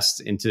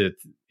invest into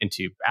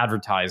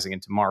advertising,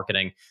 into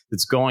marketing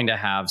that's going to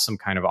have some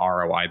kind of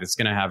ROI, that's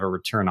going to have a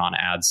return on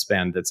ad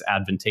spend that's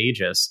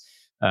advantageous.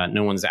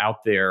 No one's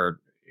out there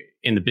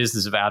in the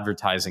business of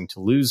advertising to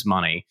lose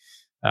money,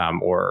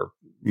 or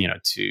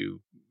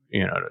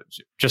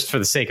just for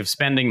the sake of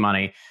spending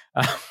money.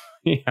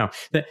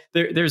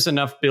 There's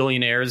enough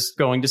billionaires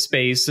going to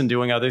space and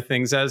doing other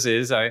things as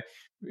is. I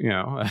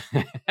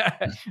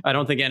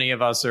don't think any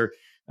of us are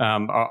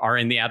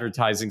in the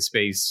advertising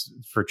space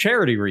for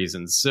charity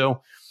reasons.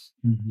 So,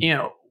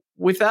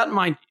 with that in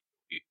mind,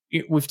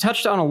 we've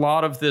touched on a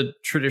lot of the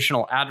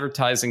traditional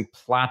advertising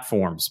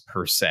platforms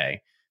per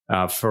se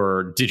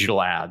for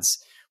digital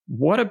ads.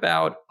 What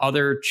about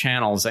other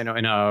channels? I know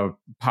in a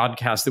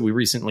podcast that we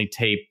recently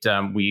taped,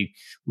 we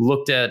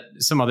looked at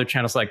some other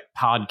channels like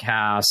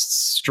podcasts,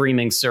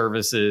 streaming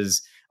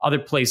services, other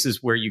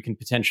places where you can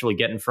potentially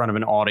get in front of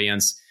an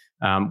audience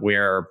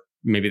where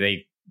maybe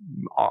they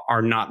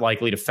are not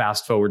likely to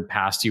fast forward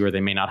past you, or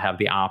they may not have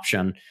the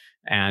option,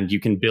 and you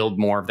can build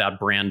more of that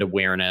brand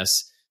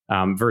awareness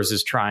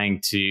versus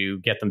trying to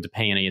get them to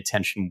pay any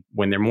attention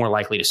when they're more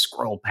likely to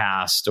scroll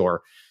past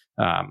or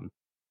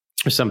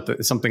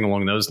something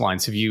along those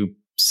lines. Have you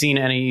seen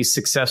any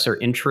success or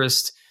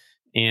interest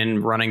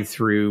in running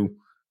through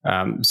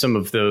some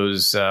of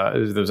those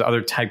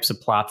other types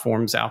of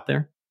platforms out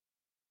there?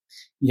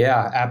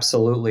 Yeah,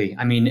 absolutely.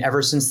 I mean,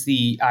 ever since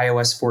the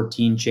iOS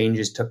 14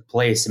 changes took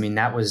place,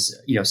 that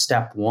was,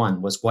 step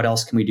one was what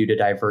else can we do to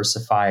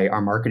diversify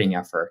our marketing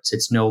efforts?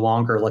 It's no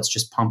longer let's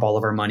just pump all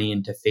of our money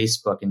into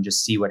Facebook and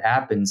just see what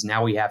happens.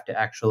 Now we have to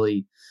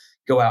actually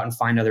go out and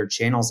find other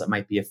channels that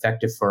might be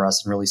effective for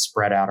us and really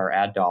spread out our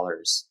ad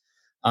dollars.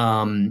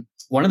 One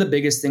of the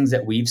biggest things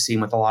that we've seen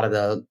with a lot of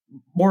the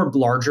more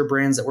larger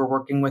brands that we're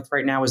working with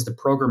right now is the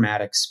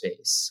programmatic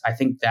space. I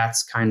think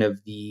that's kind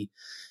of the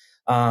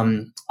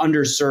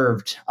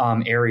underserved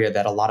area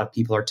that a lot of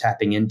people are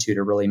tapping into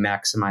to really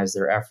maximize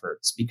their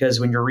efforts.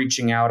 Because when you're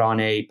reaching out on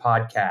a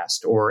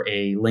podcast or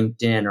a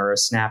LinkedIn or a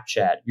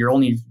Snapchat, you're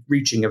only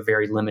reaching a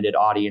very limited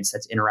audience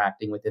that's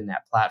interacting within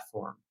that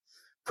platform.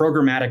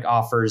 Programmatic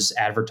offers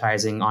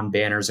advertising on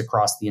banners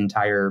across the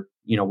entire,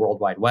 World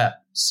Wide Web.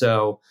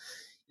 So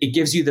it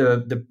gives you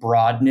the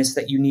broadness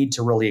that you need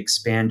to really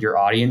expand your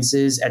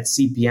audiences at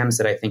CPMs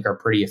that I think are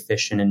pretty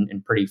efficient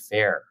and pretty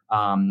fair.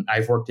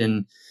 I've worked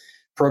in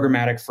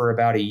programmatic for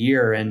about a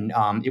year, and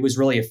it was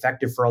really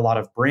effective for a lot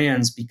of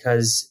brands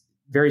because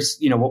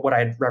what I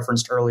had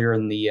referenced earlier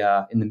in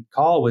the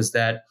call was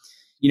that,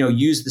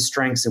 use the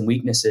strengths and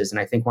weaknesses. And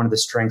I think one of the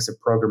strengths of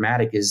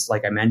programmatic is,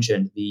 like I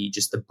mentioned, the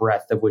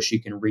breadth of which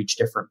you can reach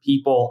different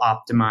people,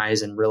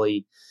 optimize, and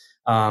really,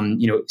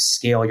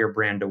 scale your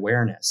brand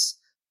awareness.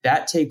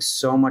 That takes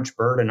so much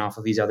burden off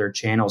of these other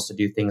channels to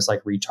do things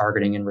like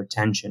retargeting and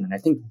retention. And I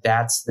think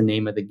that's the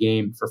name of the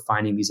game for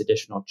finding these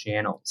additional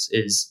channels.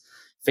 Is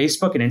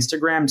Facebook and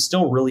Instagram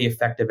still really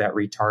effective at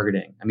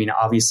retargeting? I mean,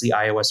 obviously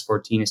iOS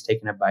 14 has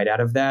taken a bite out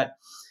of that.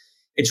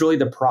 It's really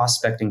the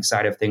prospecting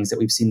side of things that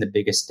we've seen the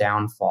biggest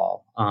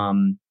downfall,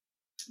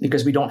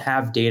 because we don't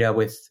have data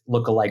with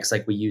lookalikes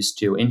like we used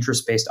to.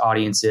 Interest-based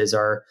audiences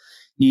are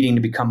needing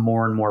to become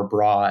more and more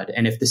broad.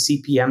 And if the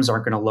CPMs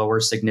aren't going to lower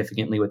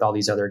significantly with all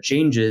these other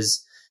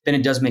changes, then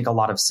it does make a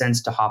lot of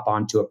sense to hop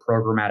onto a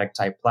programmatic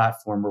type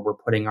platform where we're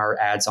putting our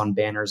ads on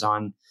banners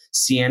on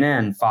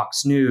CNN,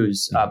 Fox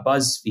News,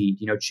 BuzzFeed,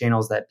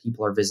 channels that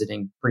people are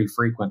visiting pretty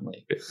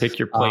frequently. Pick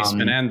your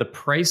placement and the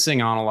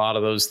pricing on a lot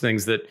of those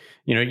things that,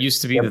 it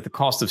used to be that the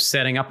cost of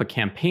setting up a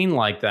campaign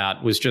like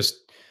that was just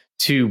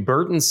too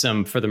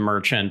burdensome for the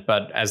merchant.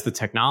 But as the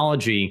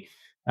technology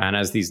and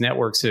as these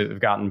networks have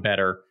gotten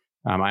better,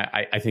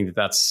 I think that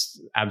that's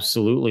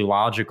absolutely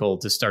logical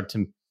to start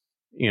to,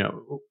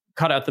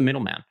 cut out the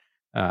middleman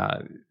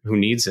who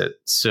needs it.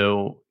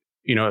 So,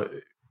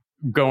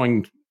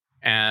 going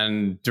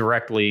and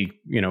directly,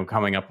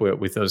 coming up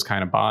with those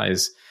kind of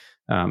buys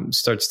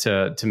starts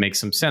to make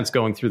some sense,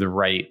 going through the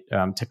right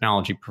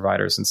technology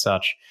providers and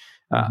such.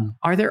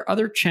 Are there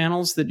other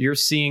channels that you're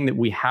seeing that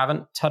we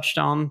haven't touched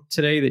on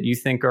today that you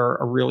think are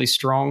really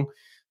strong?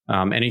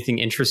 Anything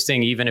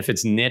interesting, even if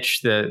it's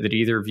niche, that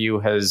either of you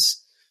has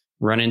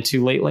run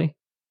into lately?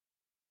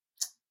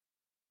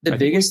 The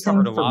biggest thing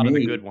covered a for lot me, of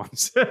the good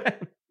ones.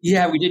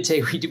 Yeah,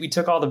 we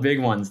took all the big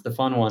ones, the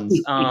fun ones.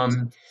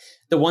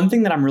 The one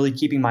thing that I'm really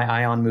keeping my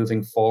eye on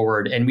moving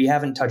forward, and we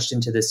haven't touched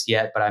into this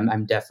yet, but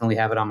I'm definitely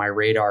have it on my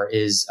radar,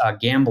 is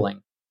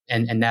gambling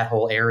and that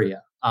whole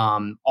area.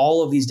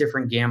 All of these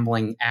different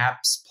gambling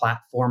apps,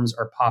 platforms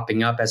are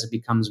popping up as it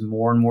becomes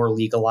more and more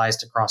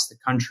legalized across the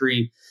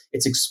country.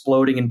 It's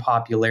exploding in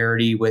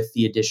popularity with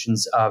the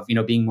additions of,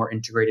 being more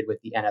integrated with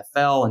the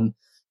NFL and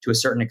to a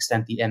certain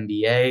extent the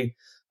NBA.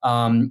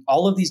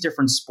 All of these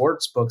different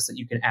sports books that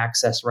you can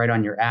access right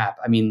on your app.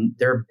 I mean,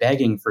 they're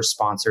begging for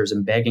sponsors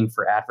and begging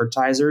for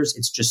advertisers.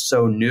 It's just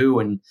so new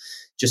and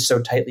just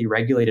so tightly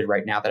regulated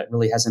right now that it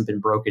really hasn't been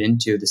broken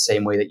into the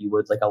same way that you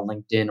would like a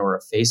LinkedIn or a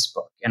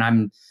Facebook. And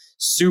I'm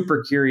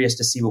super curious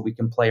to see what we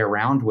can play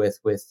around with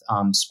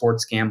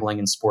sports gambling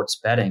and sports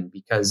betting,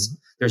 because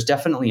there's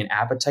definitely an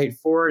appetite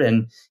for it.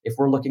 And if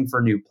we're looking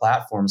for new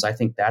platforms, I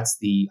think that's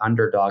the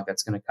underdog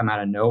that's going to come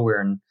out of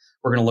nowhere. And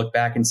we're going to look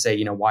back and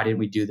say, why didn't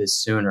we do this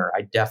sooner?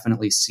 I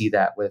definitely see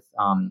that with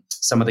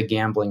some of the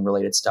gambling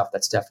related stuff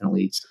that's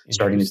definitely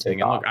starting to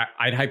take off. Look,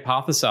 I'd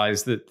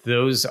hypothesize that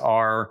those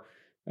are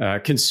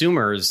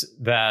consumers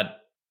that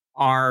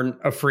aren't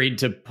afraid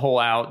to pull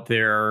out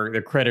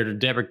their credit or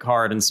debit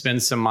card and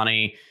spend some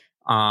money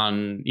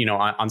on,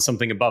 on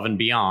something above and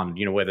beyond,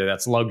 whether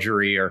that's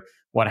luxury or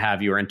what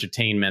have you, or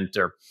entertainment,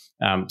 or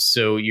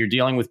so you're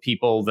dealing with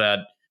people that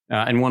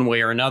in one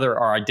way or another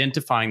are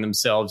identifying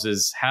themselves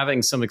as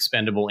having some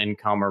expendable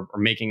income or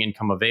making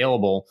income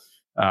available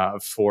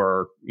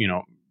for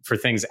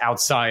things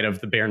outside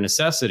of the bare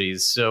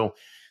necessities. So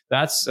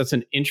that's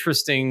an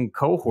interesting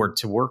cohort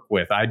to work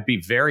with. I'd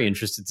be very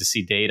interested to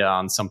see data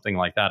on something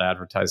like that,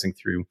 advertising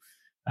through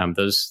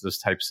those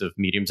types of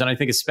mediums. And I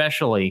think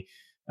especially,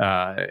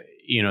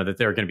 that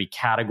there are going to be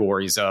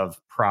categories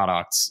of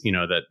products,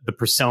 that the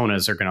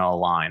personas are going to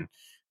align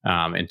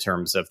in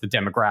terms of the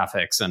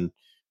demographics and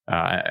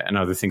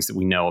other things that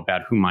we know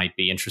about who might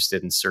be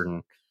interested in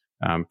certain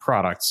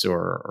products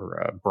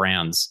or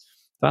brands.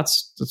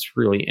 That's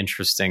really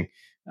interesting.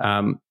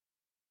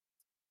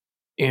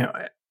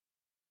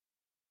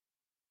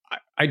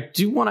 I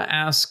do want to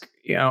ask,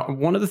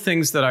 one of the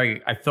things that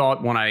I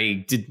thought when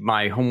I did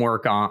my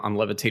homework on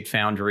Levitate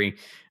Foundry,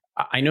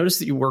 I noticed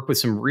that you work with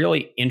some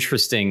really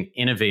interesting,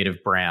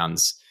 innovative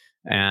brands.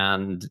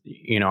 And,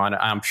 and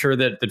I'm sure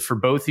that for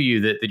both of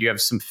you that you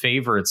have some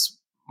favorites.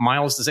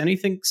 Miles, does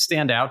anything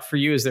stand out for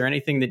you? Is there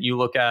anything that you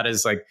look at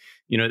as like,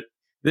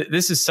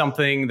 this is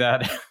something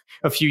that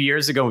a few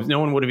years ago no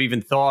one would have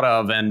even thought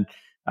of, and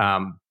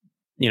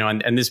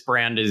and this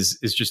brand is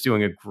just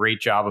doing a great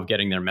job of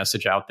getting their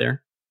message out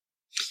there?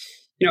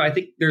 I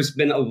think there's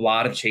been a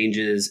lot of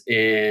changes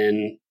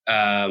in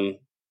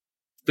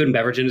food and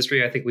beverage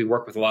industry. I think we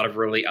work with a lot of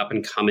really up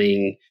and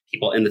coming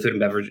people in the food and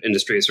beverage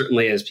industry,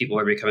 certainly as people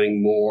are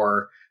becoming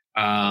more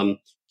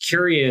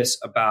curious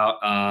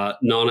about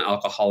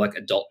non-alcoholic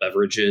adult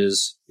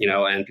beverages,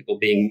 and people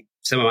being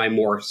semi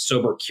more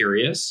sober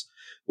curious.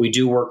 We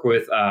do work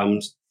with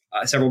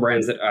several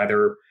brands that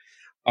either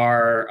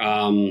are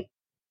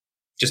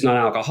just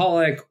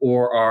non-alcoholic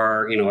or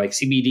are, like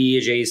CBD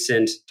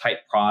adjacent type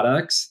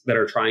products that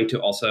are trying to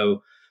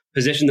also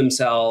position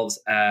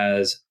themselves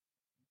as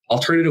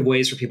alternative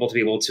ways for people to be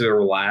able to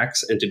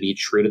relax and to be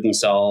true to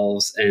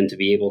themselves and to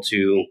be able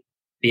to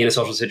be in a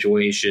social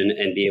situation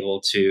and be able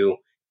to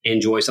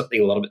enjoy something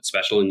a little bit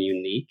special and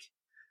unique.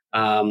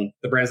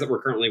 The brands that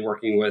we're currently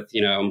working with,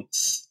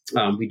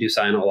 we do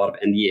sign a lot of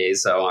NDAs,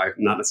 so I'm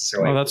not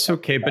necessarily... Well, that's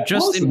okay. But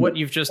just in what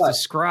you've just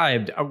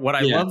described, what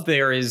I love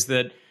there is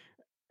that,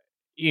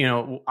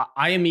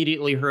 I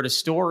immediately heard a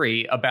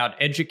story about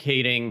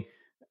educating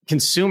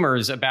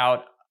consumers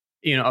about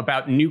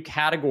new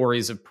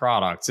categories of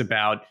products,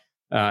 about,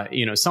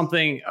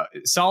 something,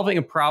 solving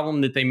a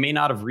problem that they may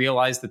not have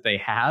realized that they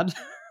had,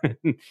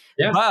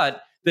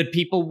 but that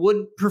people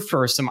would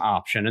prefer some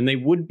option and they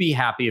would be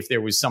happy if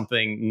there was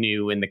something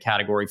new in the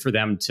category for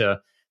them to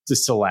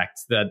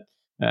select. That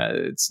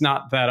it's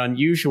not that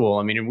unusual.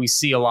 I mean, and we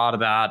see a lot of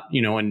that,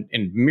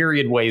 in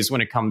myriad ways when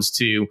it comes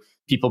to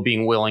people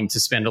being willing to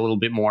spend a little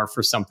bit more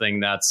for something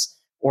that's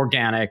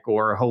organic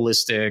or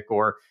holistic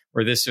or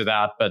this or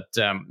that. But,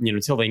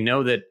 until they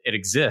know that it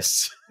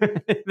exists,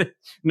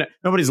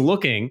 nobody's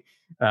looking.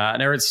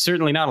 And it's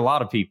certainly not a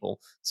lot of people.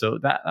 So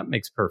that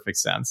makes perfect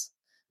sense.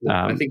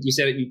 I think you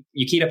said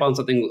you keyed up on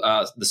something,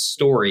 the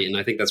story. And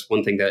I think that's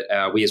one thing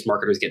that we as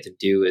marketers get to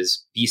do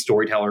is be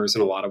storytellers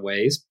in a lot of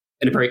ways,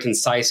 in a very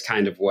concise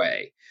kind of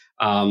way.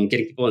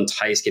 Getting people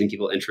enticed, getting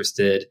people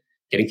interested,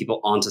 getting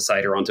people onto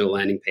site or onto a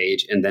landing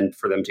page, and then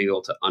for them to be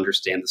able to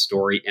understand the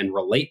story and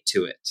relate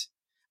to it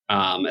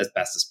as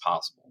best as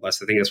possible. I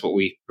think that's what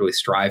we really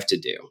strive to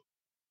do.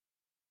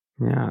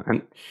 Yeah.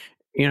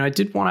 And, I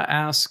did want to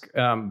ask,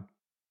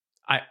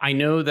 I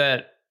know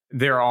that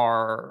there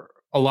are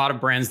a lot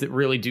of brands that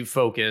really do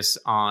focus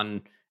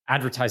on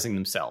advertising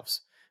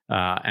themselves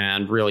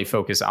and really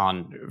focus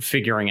on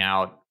figuring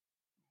out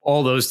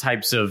all those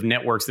types of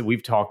networks that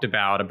we've talked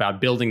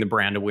about building the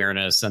brand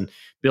awareness and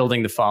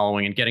building the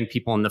following and getting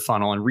people in the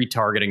funnel and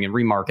retargeting and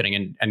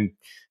remarketing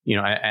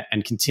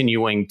and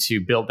continuing to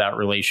build that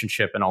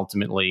relationship and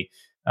ultimately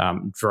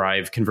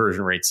drive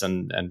conversion rates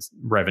and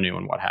revenue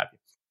and what have you.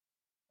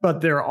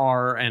 But there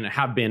are and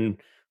have been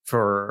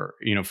for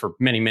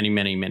many, many,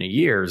 many, many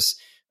years,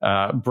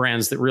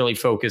 brands that really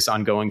focus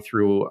on going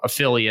through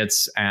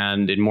affiliates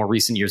and in more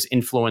recent years,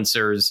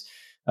 influencers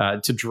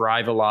to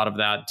drive a lot of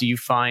that. Do you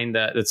find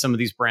that some of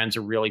these brands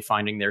are really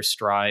finding their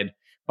stride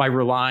by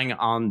relying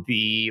on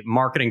the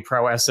marketing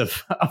prowess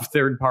of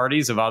third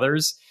parties, of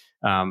others,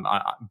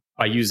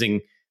 by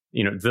using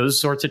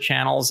those sorts of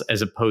channels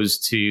as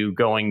opposed to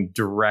going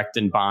direct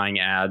and buying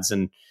ads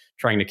and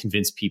trying to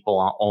convince people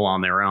all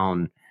on their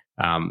own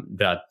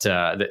that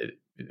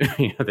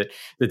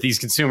these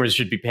consumers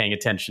should be paying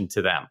attention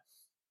to them?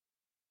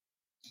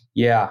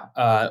 Yeah,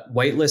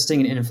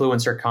 whitelisting and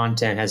influencer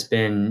content has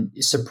been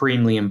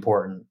supremely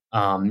important.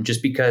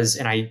 Just because,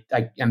 and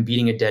I'm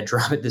beating a dead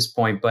drum at this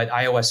point, but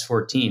iOS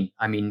 14,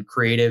 I mean,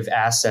 creative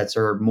assets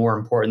are more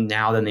important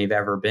now than they've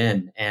ever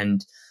been.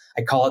 And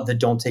I call it the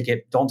don't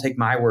take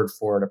my word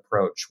for it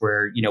approach,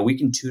 where, we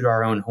can toot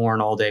our own horn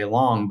all day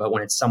long, but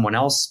when it's someone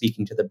else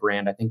speaking to the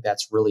brand, I think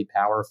that's really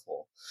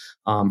powerful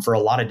for a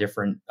lot of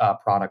different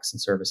products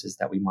and services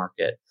that we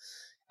market.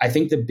 I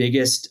think the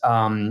biggest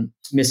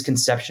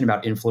misconception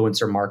about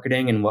influencer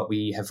marketing and what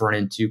we have run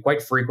into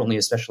quite frequently,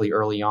 especially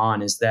early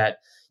on, is that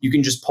you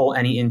can just pull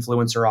any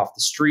influencer off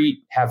the street,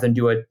 have them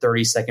do a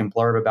 30-second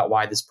blurb about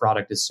why this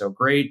product is so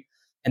great,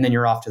 and then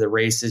you're off to the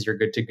races, you're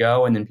good to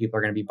go, and then people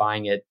are going to be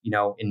buying it,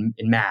 in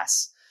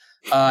mass.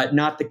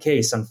 Not the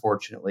case,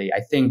 unfortunately.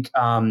 I think,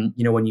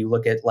 when you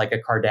look at like a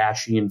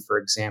Kardashian, for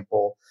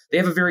example, they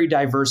have a very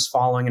diverse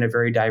following and a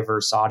very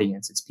diverse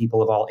audience. It's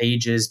people of all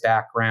ages,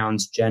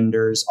 backgrounds,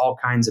 genders, all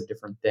kinds of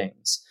different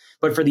things.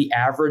 But for the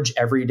average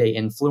everyday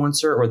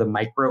influencer or the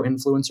micro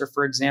influencer,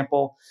 for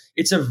example,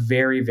 it's a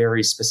very,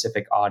 very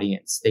specific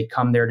audience. They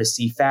come there to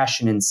see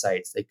fashion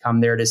insights. They come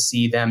there to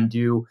see them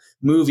do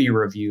movie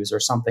reviews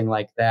or something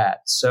like that.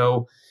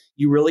 So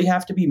you really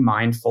have to be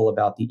mindful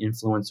about the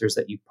influencers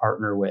that you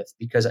partner with,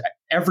 because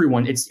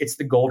everyone, it's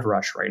the gold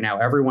rush right now.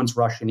 Everyone's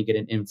rushing to get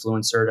an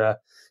influencer to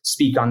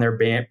speak on their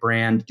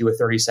brand, do a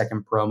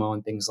 30-second promo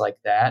and things like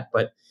that.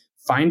 But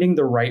finding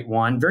the right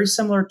one, very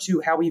similar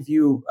to how we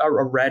view a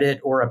Reddit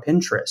or a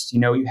Pinterest,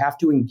 you have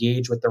to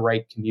engage with the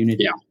right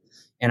community. Yeah.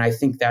 And I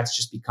think that's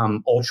just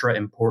become ultra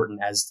important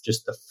as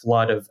just the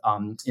flood of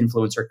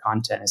influencer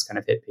content has kind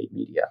of hit paid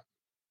media.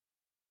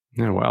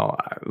 Yeah, well,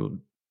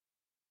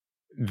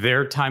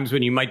 there are times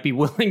when you might be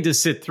willing to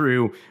sit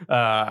through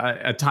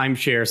a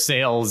timeshare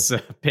sales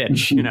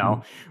pitch,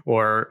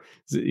 or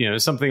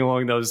something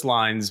along those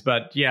lines.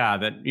 But yeah,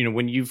 that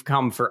when you've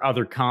come for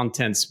other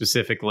content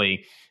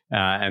specifically,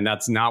 and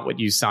that's not what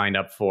you signed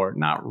up for,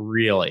 not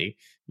really.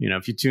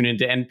 If you tune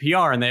into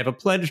NPR and they have a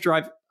pledge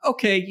drive,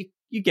 okay,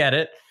 you get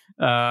it.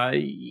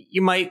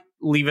 You might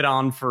leave it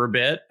on for a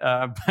bit,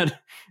 but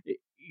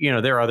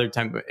there are other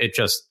times it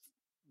just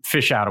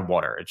fish out of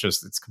water.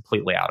 It's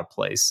completely out of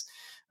place.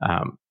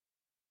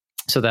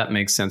 So that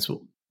makes sense.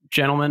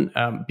 gentlemen,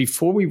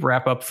 before we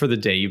wrap up for the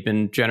day, you've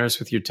been generous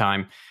with your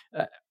time.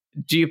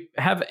 Do you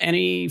have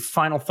any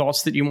final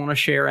thoughts that you want to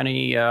share?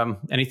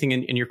 Anything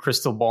in your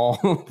crystal ball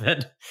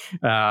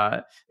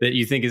that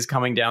you think is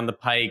coming down the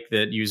pike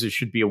that users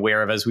should be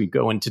aware of as we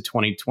go into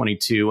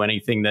 2022?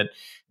 Anything that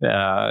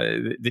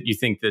you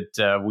think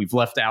that we've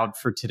left out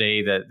for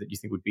today that you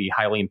think would be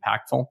highly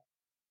impactful?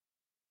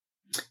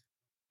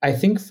 I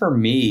think for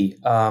me,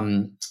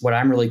 what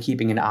I'm really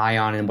keeping an eye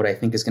on and what I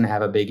think is going to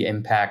have a big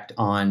impact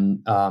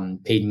on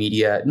paid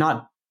media,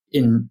 not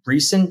in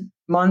recent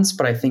months,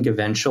 but I think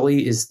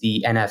eventually, is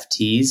the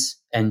NFTs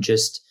and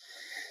just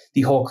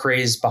the whole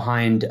craze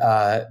behind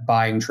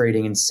buying,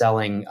 trading, and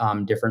selling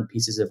different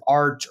pieces of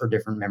art or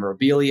different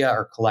memorabilia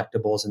or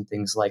collectibles and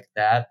things like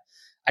that.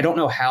 I don't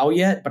know how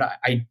yet, but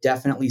I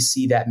definitely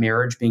see that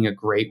marriage being a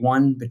great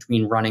one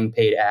between running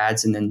paid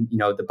ads and then,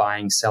 the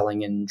buying,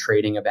 selling, and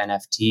trading of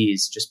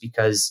NFTs, just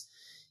because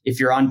if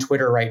you're on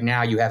Twitter right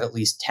now, you have at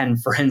least 10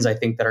 friends, I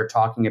think, that are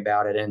talking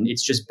about it. And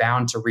it's just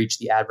bound to reach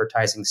the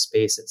advertising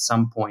space at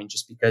some point,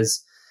 just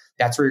because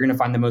that's where you're going to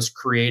find the most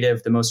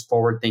creative, the most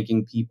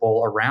forward-thinking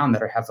people around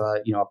that have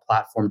a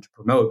platform to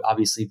promote,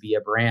 obviously via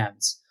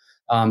brands.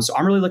 So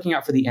I'm really looking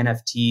out for the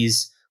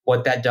NFTs,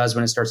 what that does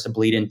when it starts to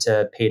bleed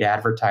into paid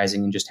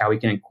advertising, and just how we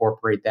can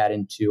incorporate that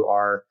into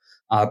our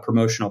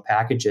promotional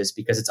packages,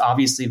 because it's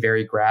obviously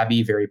very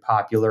grabby, very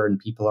popular, and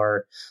people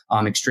are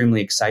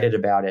extremely excited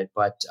about it.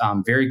 But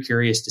I'm very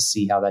curious to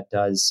see how that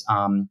does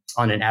on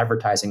an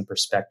advertising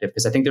perspective,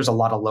 because I think there's a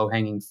lot of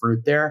low-hanging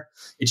fruit there.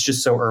 It's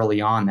just so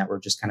early on that we're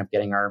just kind of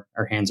getting our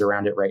hands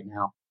around it right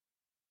now.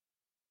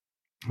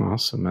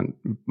 Awesome. And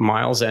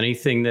Miles,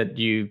 anything that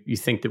you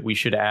think that we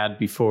should add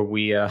before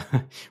we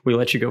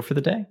let you go for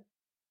the day?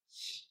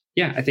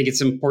 Yeah, I think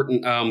it's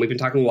important. We've been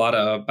talking a lot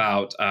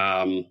about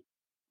a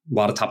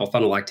lot of top of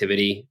funnel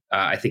activity.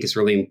 I think it's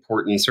really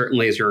important,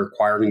 certainly as you're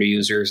acquiring new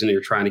users and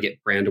you're trying to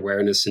get brand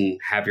awareness and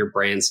have your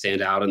brand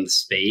stand out in the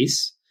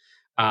space,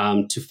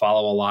 to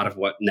follow a lot of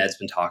what Ned's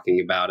been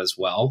talking about as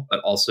well, but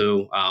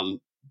also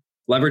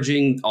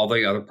leveraging all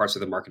the other parts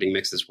of the marketing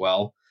mix as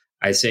well.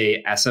 I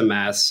say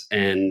SMS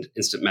and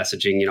instant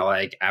messaging,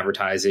 like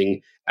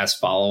advertising as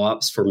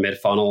follow-ups for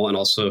mid-funnel and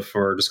also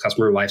for just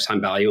customer lifetime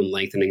value and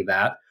lengthening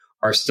that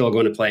are still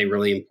going to play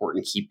really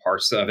important key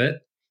parts of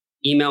it.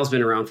 Email's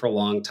been around for a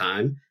long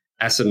time.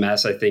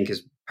 SMS, I think,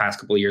 is past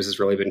couple of years has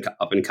really been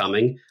up and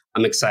coming.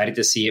 I'm excited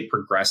to see it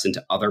progress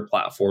into other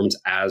platforms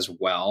as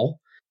well.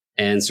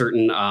 And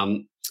certain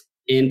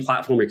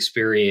in-platform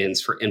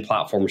experience for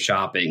in-platform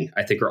shopping,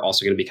 I think are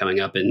also going to be coming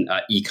up in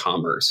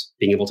e-commerce,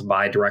 being able to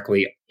buy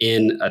directly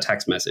in a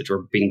text message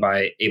or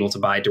able to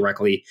buy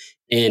directly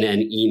in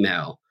an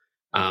email.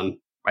 I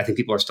think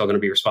people are still going to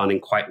be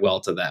responding quite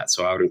well to that.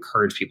 So I would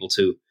encourage people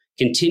to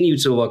continue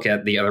to look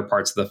at the other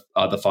parts of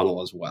the funnel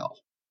as well.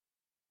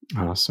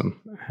 Awesome.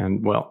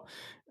 And well,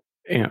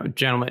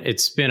 gentlemen,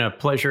 it's been a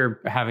pleasure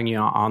having you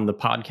on the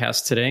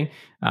podcast today.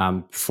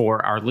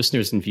 For our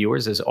listeners and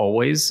viewers, as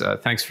always,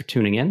 thanks for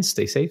tuning in.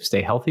 Stay safe,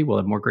 stay healthy. We'll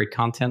have more great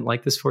content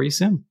like this for you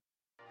soon.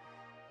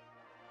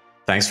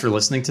 Thanks for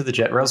listening to the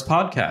JetRails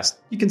podcast.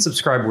 You can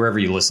subscribe wherever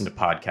you listen to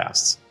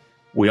podcasts.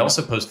 We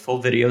also post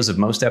full videos of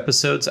most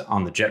episodes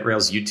on the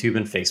JetRails YouTube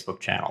and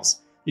Facebook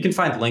channels. You can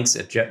find links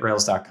at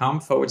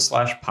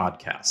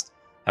jetrails.com/podcast.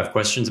 Have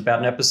questions about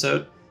an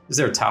episode? Is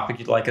there a topic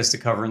you'd like us to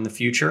cover in the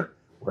future?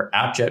 We're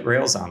at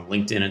JetRails on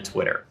LinkedIn and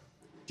Twitter.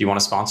 Do you want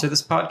to sponsor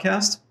this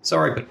podcast?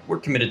 Sorry, but we're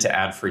committed to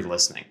ad-free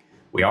listening.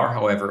 We are,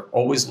 however,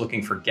 always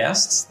looking for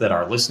guests that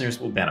our listeners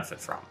will benefit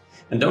from.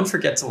 And don't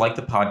forget to like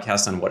the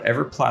podcast on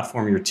whatever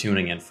platform you're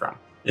tuning in from.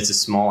 It's a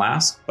small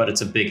ask, but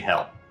it's a big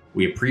help.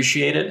 We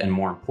appreciate it, and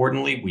more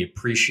importantly, we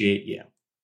appreciate you.